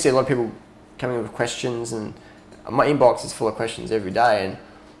so we see a lot of people coming with questions, and my inbox is full of questions every day. And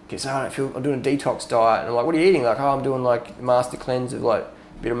kids say, I'm doing a detox diet. And I'm like, what are you eating? Like, I'm doing like master cleanse of like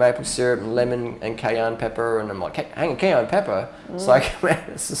a bit of maple syrup and lemon and cayenne pepper. And I'm like, hang on, cayenne pepper? It's like, man,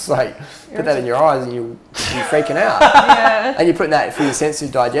 it's just like, put that in your eyes and you're freaking out. Yeah. And you're putting that through your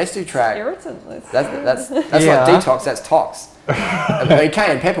sensitive digestive tract. Irritant. That's like detox, that's tox. I mean,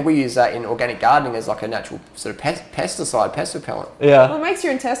 cayenne pepper, we use that in organic gardening as like a natural sort of pesticide, pest repellent. Yeah. Well, it makes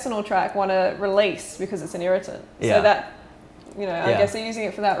your intestinal tract want to release because it's an irritant. Yeah. So that, I guess they're using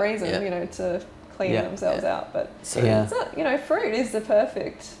it for that reason, to clean themselves out. But it's not, fruit is the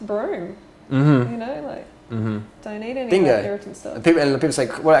perfect broom. Don't need any of that irritant stuff. People say,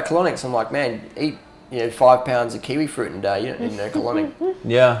 what about colonics? I'm like, man, eat 5 pounds of kiwi fruit in a day. You don't need no colonic.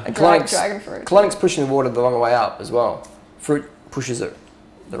 Yeah. And dragon fruit. Colonic's pushing the water the wrong way up as well. Fruit pushes it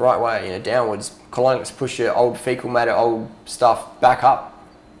the right way, downwards. Colonics push your old fecal matter, old stuff back up,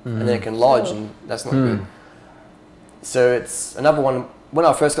 and then it can lodge, and that's not good. So it's another one. When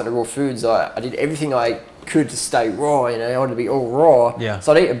I first got into raw foods, I did everything I could to stay raw. I wanted to be all raw. Yeah.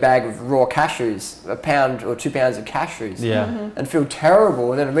 So I'd eat a bag of raw cashews, a pound or 2 pounds of cashews, and feel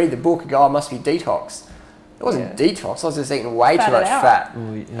terrible. And then I'd read the book and go, I must be detox. It wasn't detox. I was just eating way too much fat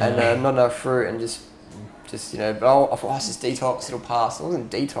and not enough fruit, and just but I thought, it's just detox, it'll pass. It wasn't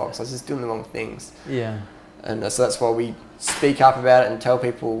detox. I was just doing the wrong things. Yeah. And so that's why we speak up about it and tell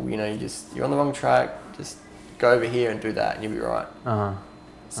people, you're on the wrong track. Just go over here and do that, and you'll be right.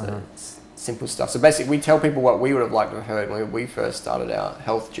 So it's simple stuff. So basically, we tell people what we would have liked to have heard when we first started our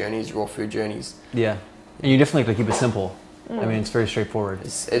health journeys, raw food journeys. Yeah. And you definitely have to keep it simple. I mean, it's very straightforward.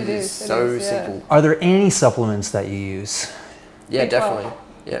 It is so simple. Are there any supplements that you use? Yeah, definitely.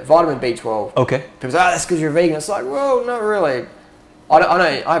 Yeah, vitamin B12. Okay. People say, that's because you're vegan. It's like, well, not really. I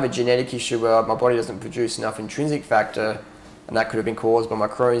know I have a genetic issue where my body doesn't produce enough intrinsic factor, and that could have been caused by my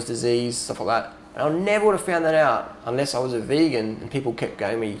Crohn's disease, stuff like that. And I never would have found that out unless I was a vegan and people kept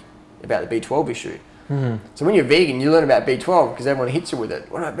going me about the B12 issue. So when you're vegan, you learn about B12 because everyone hits you with it.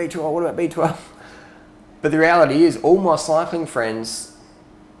 What about B12? What about B12? But the reality is, all my cycling friends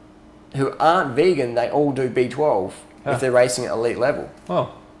who aren't vegan, they all do B12 if they're racing at elite level.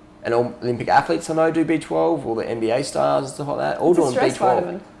 Oh. And all Olympic athletes I know do B12, all the NBA stars and stuff like that, all doing B12.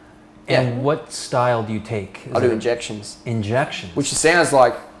 Vitamin. And what style do you take? I do injections. Injections? Which sounds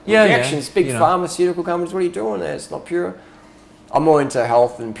like injections, big pharmaceutical companies, what are you doing there? It's not pure. I'm more into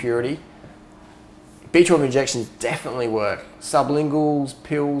health and purity. B12 injections definitely work. Sublinguals,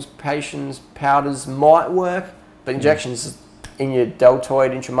 pills, patients, powders might work, but injections in your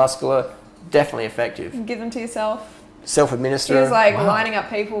deltoid, intramuscular, definitely effective. Give them to yourself. Self-administer. It was like lining up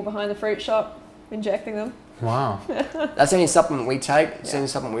people behind the fruit shop, injecting them. Wow. That's the only supplement we take. It's the only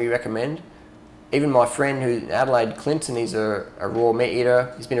supplement we recommend. Even my friend who's in Adelaide, Clinton, he's a raw meat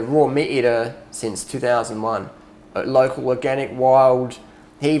eater. He's been a raw meat eater since 2001. A local, organic, wild.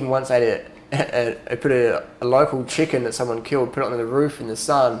 He even once ate put a local chicken that someone killed, put it on the roof in the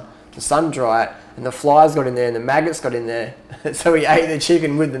sun to sun dry it, and the flies got in there and the maggots got in there. So he ate the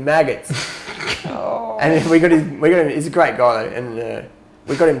chicken with the maggots. And we got him, he's a great guy, and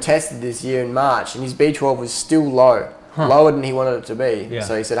we got him tested this year in March, and his B12 was still low, lower than he wanted it to be. Yeah.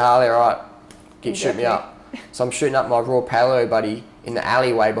 So he said, Harley, all right, shoot me up. So I'm shooting up my raw paleo buddy in the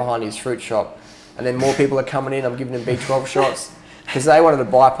alleyway behind his fruit shop, and then more people are coming in. I'm giving them B12 shots because they wanted to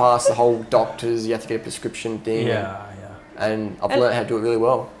bypass the whole doctors, you have to get a prescription thing. And I've learned how to do it really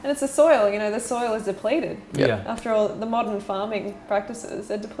well. And it's the soil, the soil is depleted. Yeah. After all, the modern farming practices,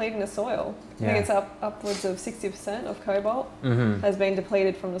 they're depleting the soil. I think it's upwards of 60% of cobalt has been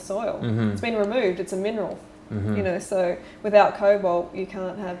depleted from the soil. It's been removed, it's a mineral. So without cobalt, you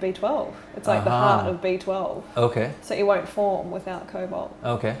can't have B12. It's like the heart of B12. Okay. So it won't form without cobalt.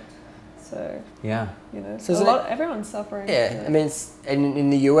 Okay. So, so everyone's suffering. Yeah, I mean, in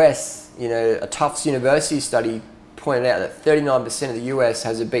the US, a Tufts University study pointed out that 39% of the US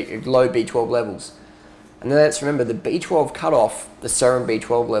has low B12 levels. And then let's remember the B12 cutoff, the serum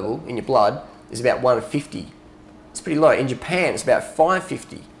B12 level in your blood, is about 150. It's pretty low. In Japan, it's about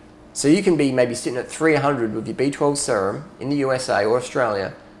 550. So you can be maybe sitting at 300 with your B12 serum in the USA or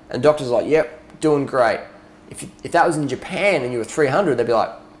Australia, and doctors are like, yep, doing great. If that was in Japan and you were 300, they'd be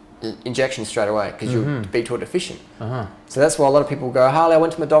like, injection straight away because you're B12 deficient. So that's why a lot of people go, Harley, I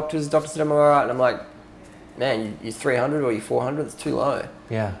went to my doctor said I'm all right. And I'm like, man, you're 300 or you're 400, it's too low.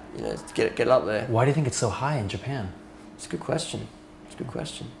 Yeah. You know, to get it up there. Why do you think it's so high in Japan? It's a good question. It's a good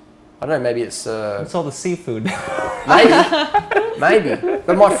question. I don't know, maybe it's... It's all the seafood. Maybe.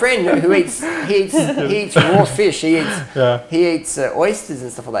 But my friend who eats raw fish, he eats oysters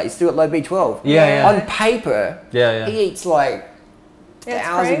and stuff like that. He's still got low B12. Yeah. On paper, he eats like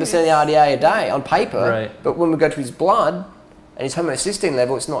 1,000% of the RDA a day on paper. Right. But when we go to his blood and his homocysteine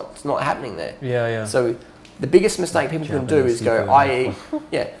level, it's not happening there. Yeah. So the biggest mistake people can do is go, I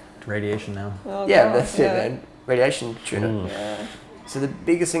eat, radiation now. Oh, yeah, gosh, that's it, man. Radiation tuna. Yeah. So the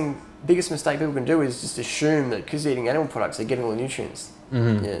biggest mistake people can do is just assume that because they're eating animal products, they're getting all the nutrients.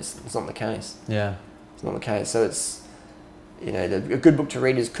 Mm-hmm. Yeah, it's not the case. Yeah. It's not the case. So it's, you know, a good book to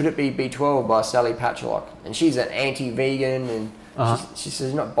read is Could It Be B12 by Sally Patchlock. And she's an anti-vegan and she says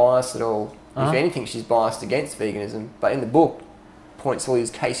she's not biased at all. If anything, she's biased against veganism. But in the book, points all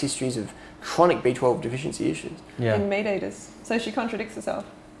these case histories of chronic B12 deficiency issues. Yeah. In meat eaters. So she contradicts herself.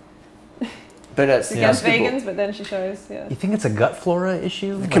 But it's against vegans, but then she shows, You think it's a gut flora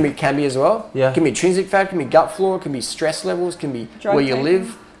issue? It can be as well. Yeah. It can be intrinsic fat, can be gut flora, can be stress levels, can be Drug where you taking.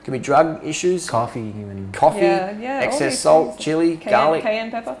 live, can be drug issues. Coffee even. Coffee, Yeah, all excess these salt, things. chili, garlic,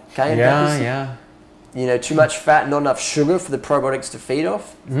 cayenne pepper. cayenne peppers. Yeah. You know, too much fat, not enough sugar for the probiotics to feed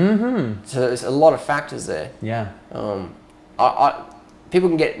off. Mm-hmm. So there's a lot of factors there. Yeah. People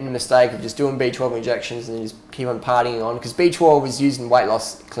can get in the mistake of just doing B12 injections and just keep on partying on, because B12 is used in weight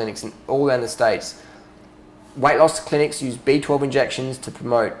loss clinics all around the States. Weight loss clinics use B12 injections to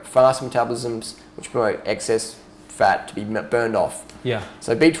promote fast metabolisms, which promote excess fat to be burned off. Yeah.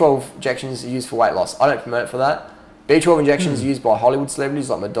 So B12 injections are used for weight loss. I don't promote for that. B12 injections are used by Hollywood celebrities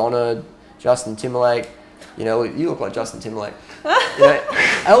like Madonna, Justin Timberlake. You know, you look like Justin Timberlake. You know,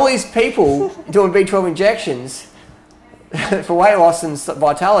 all these people doing B12 injections for weight loss and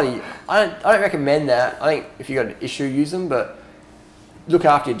vitality. I don't recommend that. I think if you've got an issue, use them, but look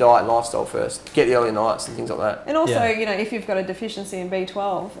after your diet and lifestyle first. Get the early nights and things like that. And also, you know, if you've got a deficiency in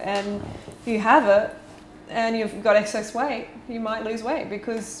B12 and you have it and you've got excess weight, you might lose weight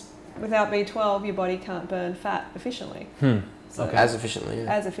because without B12, your body can't burn fat efficiently. So As efficiently,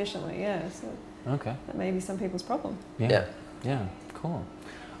 yeah. As efficiently, yeah. So that may be some people's problem. Yeah. Cool.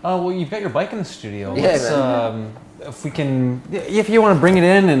 Well, you've got your bike in the studio. Yeah, man. If you want to bring it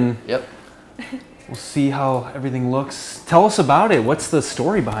in and we'll see how everything looks. Tell us about it. What's the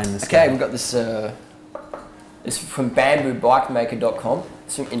story behind this? Okay, we've got this. It's from bamboobikemaker.com.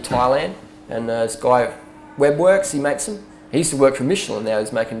 It's in Thailand, and this guy Webworks, he makes them. He used to work for Michelin. Now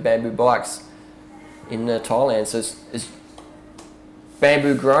he's making bamboo bikes in Thailand. So it's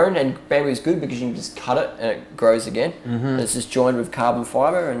bamboo grown, and bamboo is good because you can just cut it and it grows again. And it's just joined with carbon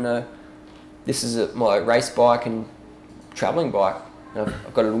fibre, and this is my race bike and travelling bike. And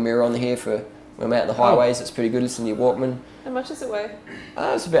I've got a little mirror on here for when I'm out in the highways. It's pretty good. It's in your Walkman. How much does it weigh?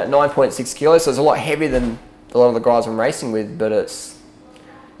 It's about 9.6 kilos, so it's a lot heavier than a lot of the guys I'm racing with, but it's,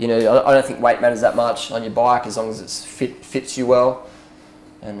 you know, I don't think weight matters that much on your bike as long as it fits you well.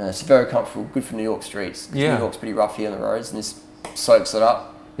 And it's very comfortable, good for New York streets. 'Cause New York's pretty rough here on the roads, and this soaks it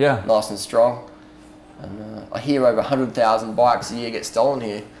up. Yeah. Nice and strong. And I hear over 100,000 bikes a year get stolen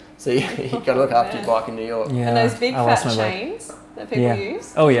here. So you've got to look after your bike in New York. Yeah. And those big fat chains that people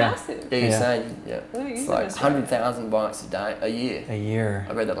use. Oh yeah. Massive. Yeah, you're saying, it's like 100,000 bikes a year. A year.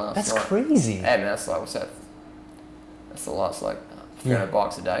 I read that last night. That's crazy. Yeah, man, that's like, what's that? That's a lot. It's like 300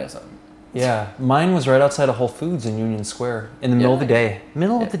 bikes a day or something. Yeah, mine was right outside of Whole Foods in Union Square in the middle of the day.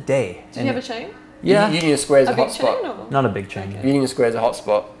 Middle of the day. Did you have a chain? Yeah. Union Square is a hot spot. Not a big chain. Okay. Union Square is a hot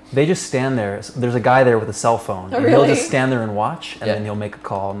spot. They just stand there. There's a guy there with a cell phone. And he'll just stand there and watch, and then he'll make a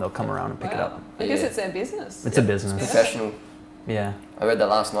call, and they'll come around and pick it up. I guess it's their business. It's a business. It's professional. Yeah. I read that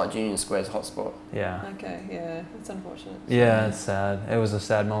last night. Union Square is a hot spot. Yeah. Okay. Yeah, it's unfortunate. Yeah, it's sad. It was a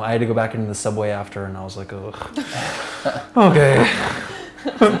sad moment. I had to go back into the subway after, and I was like, ugh. Okay.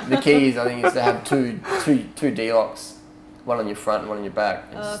 The key is, I think, is to have two D-locks, one on your front and one on your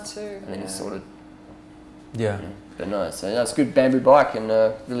back. Two. And then you sort of. Yeah. But no, so it's a good bamboo bike, and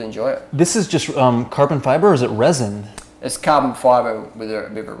really enjoy it. This is just carbon fiber, or is it resin? It's carbon fiber with a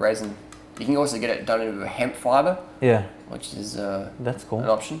bit of a resin. You can also get it done with a hemp fiber. Yeah. Which is that's cool. An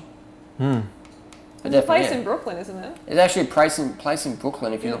option. There's a place in Brooklyn, isn't there? It's actually a place in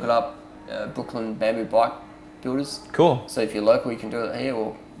Brooklyn. If you look it up, Brooklyn Bamboo Bike Builders. Cool. So if you're local, you can do it here,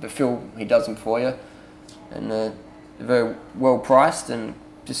 or but Phil, he does them for you, and they're very well priced and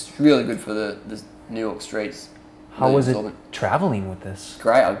just really good for the New York streets. How was it traveling with this?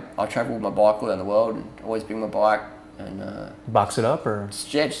 Great. I travel with my bike all around the world, and always bring my bike and box it up, or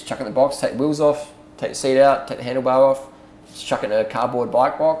just chuck it in the box, take the wheels off, take the seat out, take the handlebar off, just chuck it in a cardboard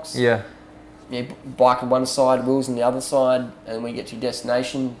bike box. Yeah. bike on one side, wheels on the other side, and when you get to your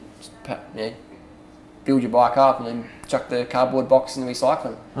destination, just, build your bike up and then chuck the cardboard box in the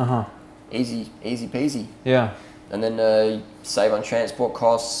recycling. Easy peasy. Yeah. And then save on transport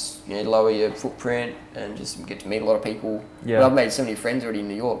costs, lower your footprint, and just get to meet a lot of people. Yeah. But I've made so many friends already in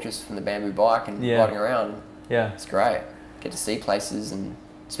New York just from the bamboo bike and riding around. Yeah. It's great. Get to see places, and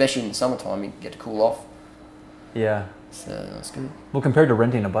especially in the summertime, you get to cool off. Yeah. So that's good. Well, compared to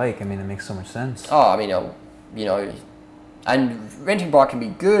renting a bike, I mean, it makes so much sense. Oh, I mean, and renting a bike can be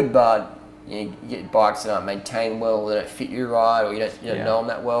good, but you get bikes that aren't maintained well, they don't fit you right, or you don't know them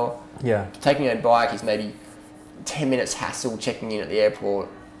that well. Yeah. Taking a bike is maybe 10 minutes hassle checking in at the airport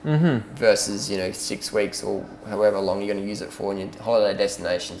versus 6 weeks or however long you're going to use it for in your holiday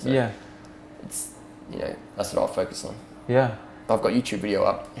destination. So it's that's what I'll focus on. Yeah. I've got YouTube video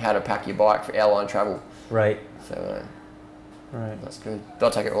up how to pack your bike for airline travel. Right. So right. that's good. But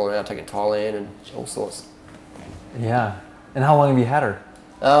I'll take it all around. I'll take it to Thailand and all sorts. Yeah. And how long have you had her?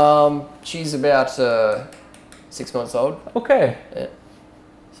 She's about 6 months old. Okay. Yeah.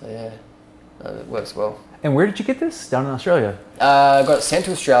 So it works well. And where did you get this? Down in Australia? I got it sent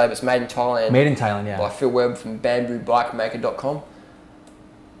to Australia, but it's made in Thailand. Made in Thailand, yeah. By Phil Webb from bamboobikemaker.com.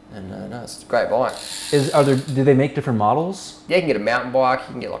 And no, it's a great bike. Do they make different models? Yeah, you can get a mountain bike,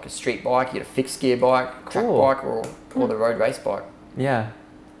 you can get like a street bike, you get a fixed gear bike, crack bike, or the road race bike. Yeah.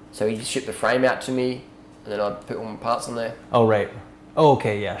 So he just shipped the frame out to me, and then I put all my parts on there. Oh, right. Oh,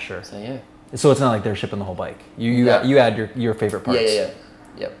 okay, yeah, sure. So yeah. So it's not like they're shipping the whole bike. You add your favorite parts. Yeah.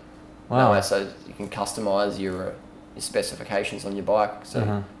 Yep. Wow. No, so you can customize your specifications on your bike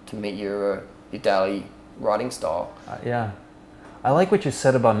to meet your daily riding style. Yeah. I like what you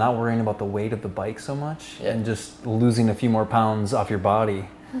said about not worrying about the weight of the bike so much and just losing a few more pounds off your body.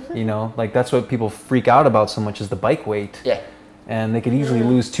 Like that's what people freak out about so much is the bike weight. Yeah. And they could easily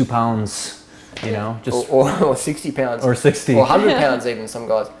lose 2 pounds, just or 60 pounds. Or 60. Or 100 pounds even, some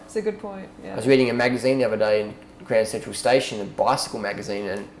guys. It's a good point, yeah. I was reading a magazine the other day in Grand Central Station, a bicycle magazine,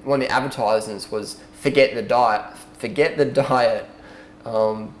 and one of the advertisements was forget the diet,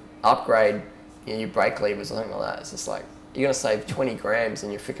 upgrade your brake levers or something like that. It's just like, you're going to save 20 grams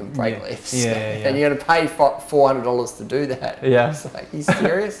in your freaking brake levers. And you're going to pay $400 to do that. Yeah. It's like, are you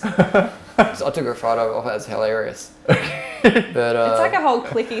serious? So I took a photo of it. That's hilarious. But it's like a whole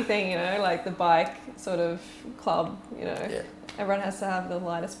clicky thing, like the bike sort of club, Yeah. Everyone has to have the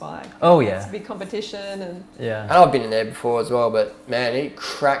lightest bike. Oh, yeah. It's a big competition. And I've been in there before as well, but man, it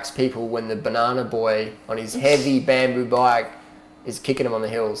cracks people when the banana boy on his heavy bamboo bike is kicking them on the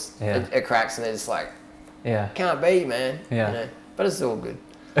hills. Yeah. It cracks and they're just like, yeah, can't be, man. Yeah. But it's all good.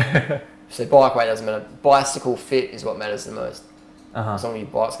 So bike weight doesn't matter. Bicycle fit is what matters the most. As long as your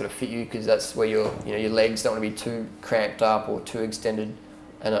bike's got to fit you, because that's where your legs don't want to be too cramped up or too extended.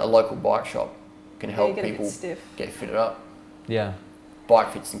 And a local bike shop can help people get fitted up. Yeah.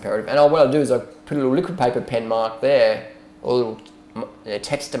 Bike fit's imperative. And what I do is I put a little liquid paper pen mark there, or a little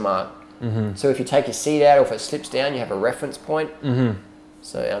texter mark. So if you take your seat out or if it slips down, you have a reference point.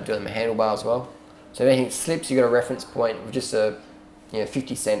 So I'm doing my handlebar as well. So if anything slips, you got a reference point with just a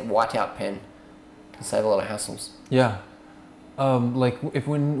 50-cent whiteout pen. Can save a lot of hassles. Yeah. Like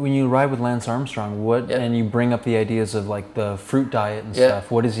when you ride with Lance Armstrong, and you bring up the ideas of like the fruit diet and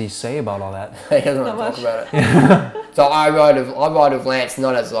stuff, what does he say about all that? He doesn't want to talk about it. So I ride with Lance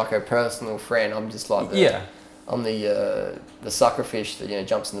not as like a personal friend. I'm just like I'm the suckerfish that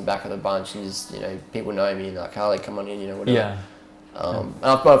jumps in the back of the bunch and just people know me and like Harley, come on in, whatever. Yeah. And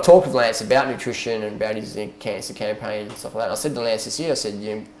I've talked with Lance about nutrition and about his cancer campaign and stuff like that. And I said to Lance this year, I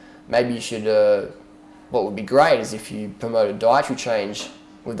said, maybe you should, what would be great is if you promote a dietary change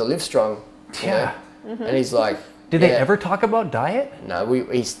with the Livestrong. Yeah. And he's like... Did they ever talk about diet? No,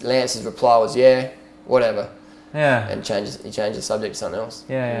 Lance's reply was, whatever. Yeah. And he changed the subject to something else.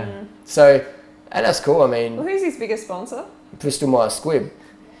 Yeah. So, and that's cool, I mean... Well, who's his biggest sponsor? Bristol Myers Squibb.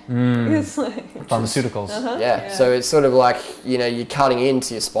 It's like pharmaceuticals. So it's sort of like you're cutting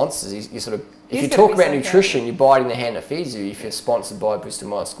into your sponsors. You sort of if you talk about nutrition, you're biting the hand that feeds you. If you're sponsored by Bristol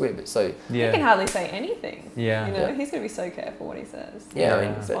Myers Squibb, so he can hardly say anything. He's gonna be so careful what he says. I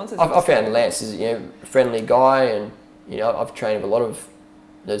mean, I found Lance is a friendly guy, and I've trained with a lot of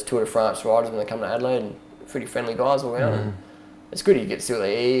those Tour de France riders when they come to Adelaide, and pretty friendly guys all around. And it's good you get to see what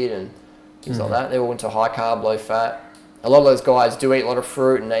they eat and things like that. They all into high carb, low fat. A lot of those guys do eat a lot of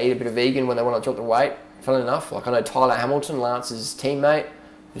fruit and they eat a bit of vegan when they want to drop the weight, funnily enough. Like I know Tyler Hamilton, Lance's teammate,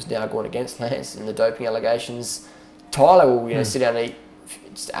 who's now going against Lance in the doping allegations. Tyler will sit down and eat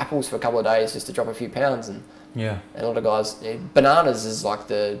just apples for a couple of days just to drop a few pounds. And a lot of guys, bananas is like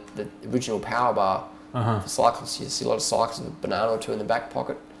the original power bar for cyclists. You see a lot of cyclists with a banana or two in the back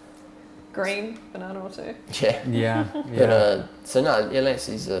pocket. green banana or two. Yeah. Yeah. But, so no, yeah, Lance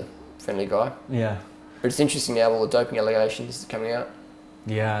is a friendly guy. Yeah. But it's interesting now, all the doping allegations coming out.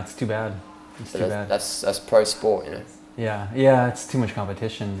 Yeah, it's too bad. It's too bad. That's pro sport, you know. Yeah, it's too much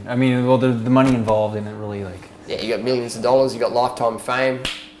competition. I mean, well, the money involved in it really, like... Yeah, you got millions of dollars, you got lifetime fame.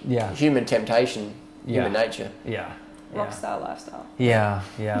 Yeah. Human temptation, human nature. Yeah. Rockstar lifestyle. Yeah,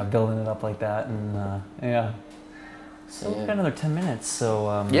 building it up like that, and yeah. So we've got another 10 minutes,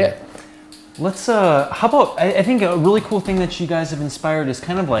 so... yeah. Let's, how about, I think a really cool thing that you guys have inspired is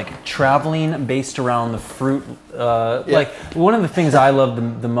kind of like traveling based around the fruit. Like, one of the things I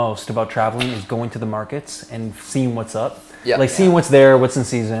love the most about traveling is going to the markets and seeing what's up. Yeah. Like seeing what's there, what's in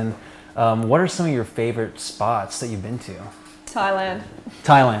season. What are some of your favorite spots that you've been to? Thailand.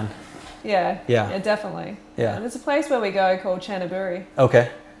 Yeah, definitely. Yeah. And there's a place where we go called Chanthaburi. Okay.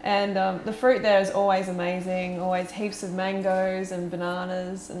 And the fruit there is always amazing, always heaps of mangoes and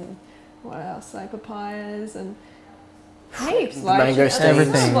bananas and what else, like papayas and heaps, like mango steams.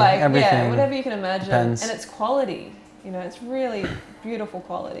 Everything. Yeah, whatever you can imagine. Depends. And it's quality, you know, it's really beautiful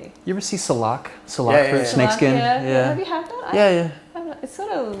quality. You ever see salak? Yeah. Snakeskin? Yeah. Have you had that? Yeah. It's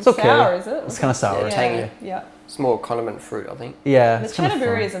sort of okay. sour, is it? It's kind of sour. Tangy. Yeah. It's more condiment fruit, I think. Yeah. The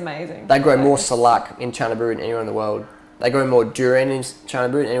Chanthaburi is amazing. They grow more salak in Chanthaburi than anywhere in the world. They grow more durian in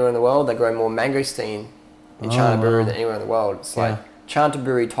Chanthaburi than anywhere in the world. They grow more mangosteen in Chanthaburi than anywhere in the world. It's like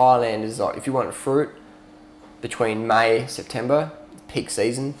Chanthaburi, Thailand is like, if you want fruit between May, September, peak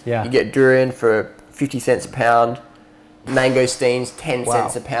season, you get durian for 50 cents a pound, mangosteens 10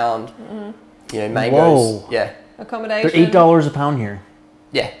 cents a pound, you know, mangoes. Whoa. Yeah. Accommodation. They're $8 a pound here.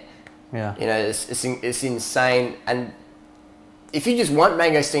 Yeah. Yeah. You know, it's insane. And if you just want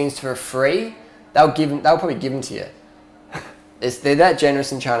mangosteens for free, they'll probably give them to you. They're that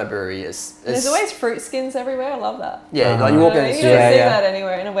generous in Chanthaburi. There's always fruit skins everywhere. I love that. Yeah, like you walk in. You don't see that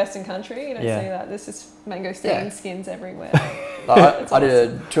anywhere in a Western country. You don't see that. There's just mangosteen skins everywhere. I did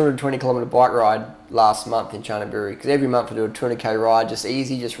a 220 kilometre bike ride last month in Chanthaburi because every month I do a 200k ride, just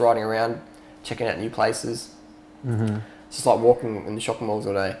easy, just riding around, checking out new places. It's just like walking in the shopping malls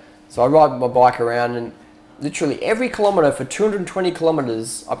all day. So I ride my bike around and literally every kilometre for 220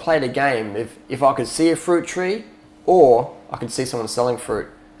 kilometres I played a game if I could see a fruit tree or I could see someone selling fruit,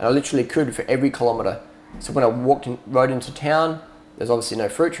 and I literally could for every kilometre. So when I rode into town, there's obviously no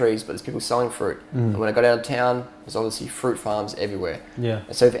fruit trees, but there's people selling fruit. And when I got out of town, there's obviously fruit farms everywhere. Yeah.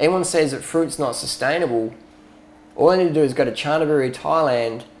 And so if anyone says that fruit's not sustainable, all I need to do is go to Chanthaburi,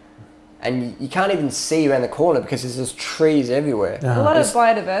 Thailand, and you can't even see around the corner because there's just trees everywhere. A lot of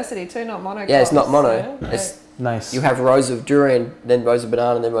biodiversity too, not mono. Yeah, it's not mono. Yeah. It's nice. You have rows of durian, then rows of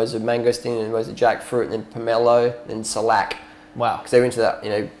banana, then rows of mangosteen, then rows of jackfruit, then pomelo, then salak. Wow. Because they're into that, you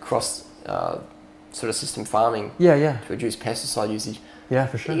know, cross sort of system farming. To reduce pesticide usage. Yeah,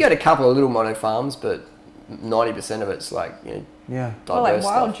 for sure. You got a couple of little mono farms, but 90% of it's like, you know, diverse like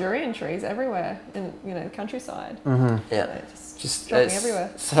wild stuff. durian trees everywhere in, you know, countryside. Yeah. Just dropping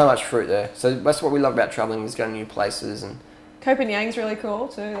everywhere. So much fruit there. So that's what we love about traveling, is going to new places. And Koh Phangan's really cool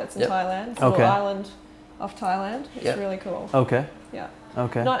too. That's in Thailand. It's a little island off Thailand. It's really cool. Okay. Yeah.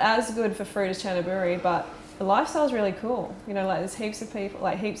 Okay. Not as good for fruit as Chanthaburi, but the lifestyle's really cool. You know, like there's heaps of people,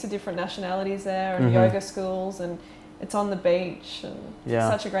 like heaps of different nationalities there, and yoga schools, and it's on the beach, and it's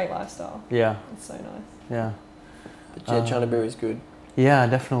such a great lifestyle. Yeah. It's so nice. Yeah. But Chanthaburi is good. Yeah,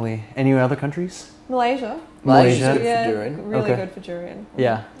 definitely. Any other countries? Malaysia's good for durian. Really good for durian.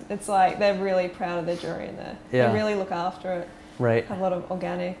 Yeah. It's like they're really proud of their durian there. Yeah. They really look after it. Right. Have a lot of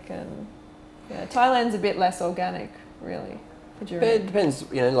organic, and Thailand's a bit less organic, really, for durian. But it depends,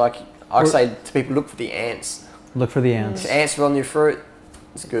 you know, like I say to people, look for the ants. Look for the ants. If ants are on your fruit,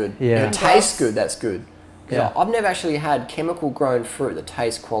 it's good. Yeah. If it tastes good, that's good. I've never actually had chemical grown fruit that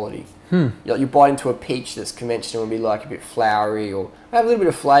tastes quality. Like you bite into a peach that's conventional and be like a bit flowery, or have a little bit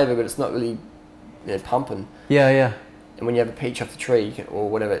of flavour, but it's not really, you know, pumping. Yeah. And when you have a peach off the tree, you can, or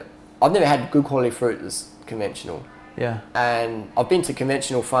whatever. I've never had good quality fruit that's conventional. Yeah. And I've been to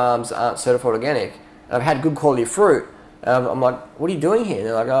conventional farms that aren't certified organic, and I've had good quality fruit. I'm like, what are you doing here? And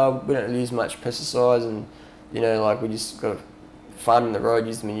they're like, oh, we don't use much pesticides, and you know, like we just got to farm in the road,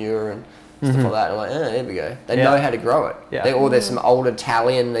 use the manure and stuff like that. And I'm like, there we go. They know how to grow it. Or there's some old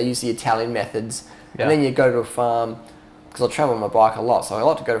Italian, they use the Italian methods. And then you go to a farm, because I travel on my bike a lot, so I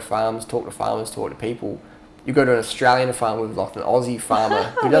like to go to farms, talk to farmers, talk to people. You go to an Australian farm with like an Aussie farmer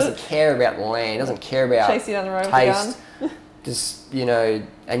who doesn't care about the land, doesn't care about chase you down the road taste. Just, you know,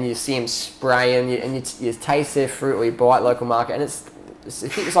 and you see them spraying, and you taste their fruit, or you buy at local market, and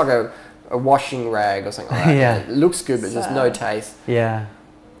it's like a washing rag or something like that. It looks good, but there's no taste. Yeah.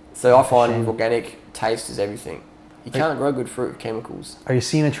 So I find organic taste is everything. You can't grow good fruit with chemicals. Are you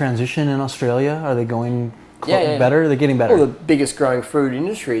seeing a transition in Australia? Are they going Yeah. better? They're getting better. Well, the biggest growing food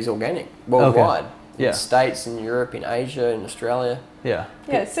industry is organic worldwide. Yeah. In the States, in Europe, in Asia, in Australia. Yeah.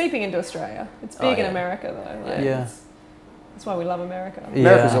 Yeah, it's seeping into Australia. It's big in America though. Like, Yeah. That's why we love America.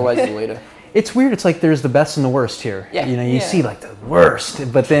 America's always the leader. It's weird. It's like there's the best and the worst here. Yeah. You know, you see like the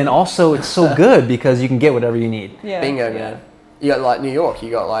worst, but then also it's so good because you can get whatever you need. Yeah. Bingo, man. You got like New York. You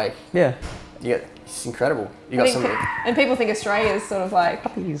got like it's incredible. You got something. And people think Australia is sort of like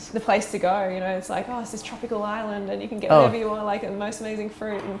the place to go. You know, it's like, oh, it's this tropical island, and you can get whatever you want, like the most amazing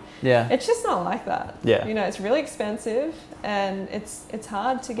fruit. And it's just not like that. Yeah. You know, it's really expensive, and it's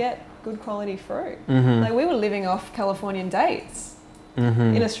hard to get good quality fruit. Like we were living off Californian dates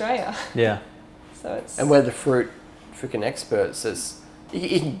in Australia. Yeah. So it's And we're the freaking experts.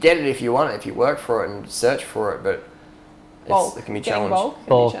 You can get it if you want it, if you work for it and search for it, but it can be challenging.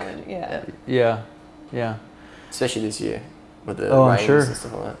 Bulk can be challenging. Yeah. Yeah. Especially this year with the I'm rains sure. and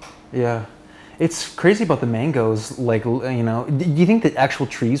stuff like that. Yeah. It's crazy about the mangoes. Like, you know, do you think the actual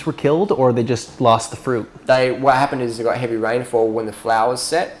trees were killed or they just lost the fruit? What happened is they got heavy rainfall when the flowers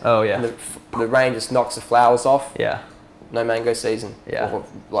set. Oh, yeah. And the rain just knocks the flowers off. Yeah. No mango season. Yeah. Or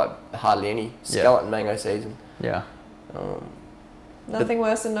like hardly any skeleton mango season. Yeah. Nothing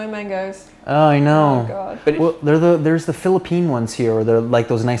worse than no mangoes. Oh, I know. Oh God. But Well, there's the Philippine ones here, or they're like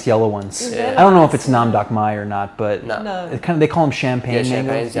those nice yellow ones. Yeah. I don't know if it's Nam Doc Mai or not, but No. it kind of they call them champagne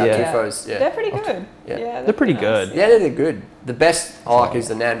mangoes. champagnes, tufos, They're pretty good. Yeah. They're pretty nice. good. Yeah, they're good. The best I like is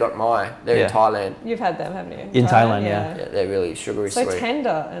the Nam Doc Mai. They're Yeah. in Thailand. You've had them, haven't you? In Thailand, yeah. Yeah, they're really sugary So sweet.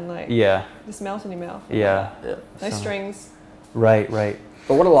 tender and like Yeah, just melt in your mouth. yeah, Yeah. No So- strings. right.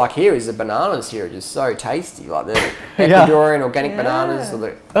 But what I like here is the bananas here are just so tasty. Like the Ecuadorian organic bananas or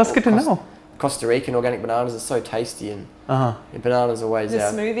the That's good to know. Costa Rican organic bananas are so tasty, and Uh-huh. bananas are always The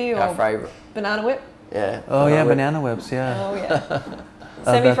our smoothie our or favourite. banana whip. Yeah. Oh yeah, whip. banana whips. Yeah. Oh yeah.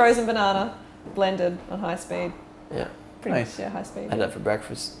 Semi-frozen banana, blended on high speed. Yeah. Pretty Nice. much, high speed. Had that for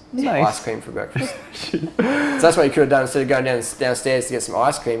breakfast. Nice. Ice cream for breakfast. So that's what you could have done instead of going downstairs to get some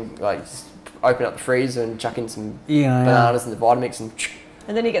ice cream. Like just open up the freezer and chuck in some bananas and the Vitamix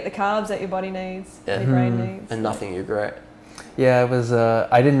And then you get the carbs that your body needs, Yeah. your brain needs. and nothing you regret. Yeah, it was.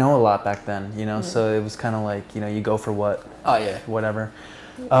 I didn't know a lot back then, you know, so it was kind of like, you know, you go for Oh yeah. whatever.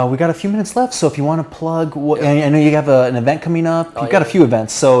 We got a few minutes left, so if you want to plug, I know you have an event coming up. You've got a few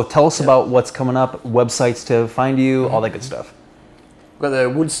events, so tell us about what's coming up, websites to find you, all that good stuff. We've got the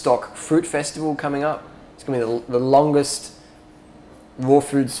Woodstock Fruit Festival coming up. It's going to be the longest raw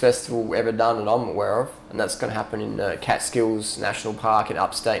foods festival ever done that I'm aware of, and that's going to happen in Catskills National Park in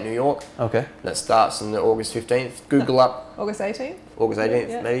upstate New York. Okay. And that starts on August 15th. Google up August 18th August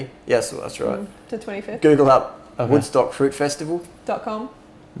 18th, maybe. Yes, that's right. to 25th. Google up Woodstock Fruit Festival. .com.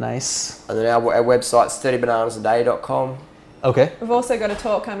 Nice. And then our website's 30bananasaday.com. Okay. We've also got a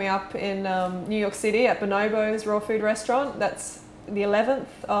talk coming up in New York City at Bonobo's Raw Food Restaurant. That's the 11th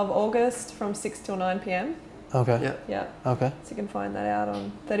of August from 6 till 9 p.m. Okay. Yeah. Yeah. Okay. So you can find that out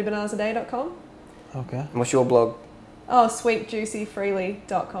on 30bananasaday.com. Okay. And what's your blog? Oh,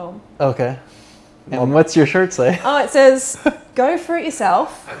 sweetjuicyfreely.com. Okay. And what's your shirt say? Oh, it says, go for it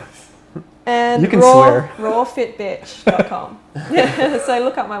yourself. And You can swear. rawfitbitch.com. Yeah, so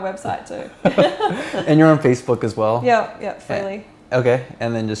look up my website too. And you're on Facebook as well? Yeah, Freely. Okay.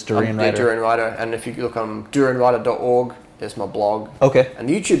 And then just Durianrider. Durianrider. And if you look on durianrider.org, there's my blog. Okay. And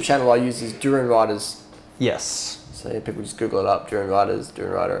the YouTube channel I use is Durianriders. Yes. So people just Google it up,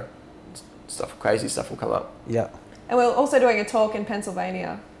 Durianrider. Stuff, crazy stuff will come up. Yeah. And we're also doing a talk in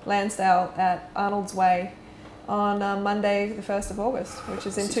Pennsylvania, Lansdale at Arnold's Way on Monday, the 1st of August, which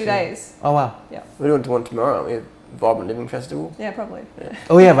is in 2 days. Oh, wow. Yeah. We're doing one tomorrow, aren't we? Vibrant Living Festival. Yeah, probably. Yeah.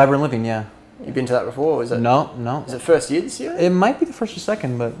 Oh, yeah, Vibrant Living, yeah. You've been to that before? Or is it? No. Is it first year this year? It might be the first or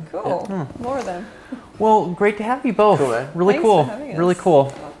second, but... Cool. More of them. Well, great to have you both. Cool, man. Really Thanks cool. for having us. Really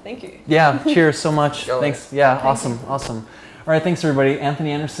cool. Oh, thank you. Yeah, cheers so much. Go Thanks. Yeah, Thank awesome. All right, thanks everybody.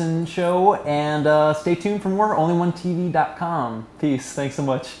 Anthony Anderson Show, and stay tuned for more, onlyoneTV.com. Peace. Thanks so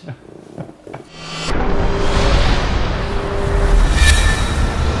much.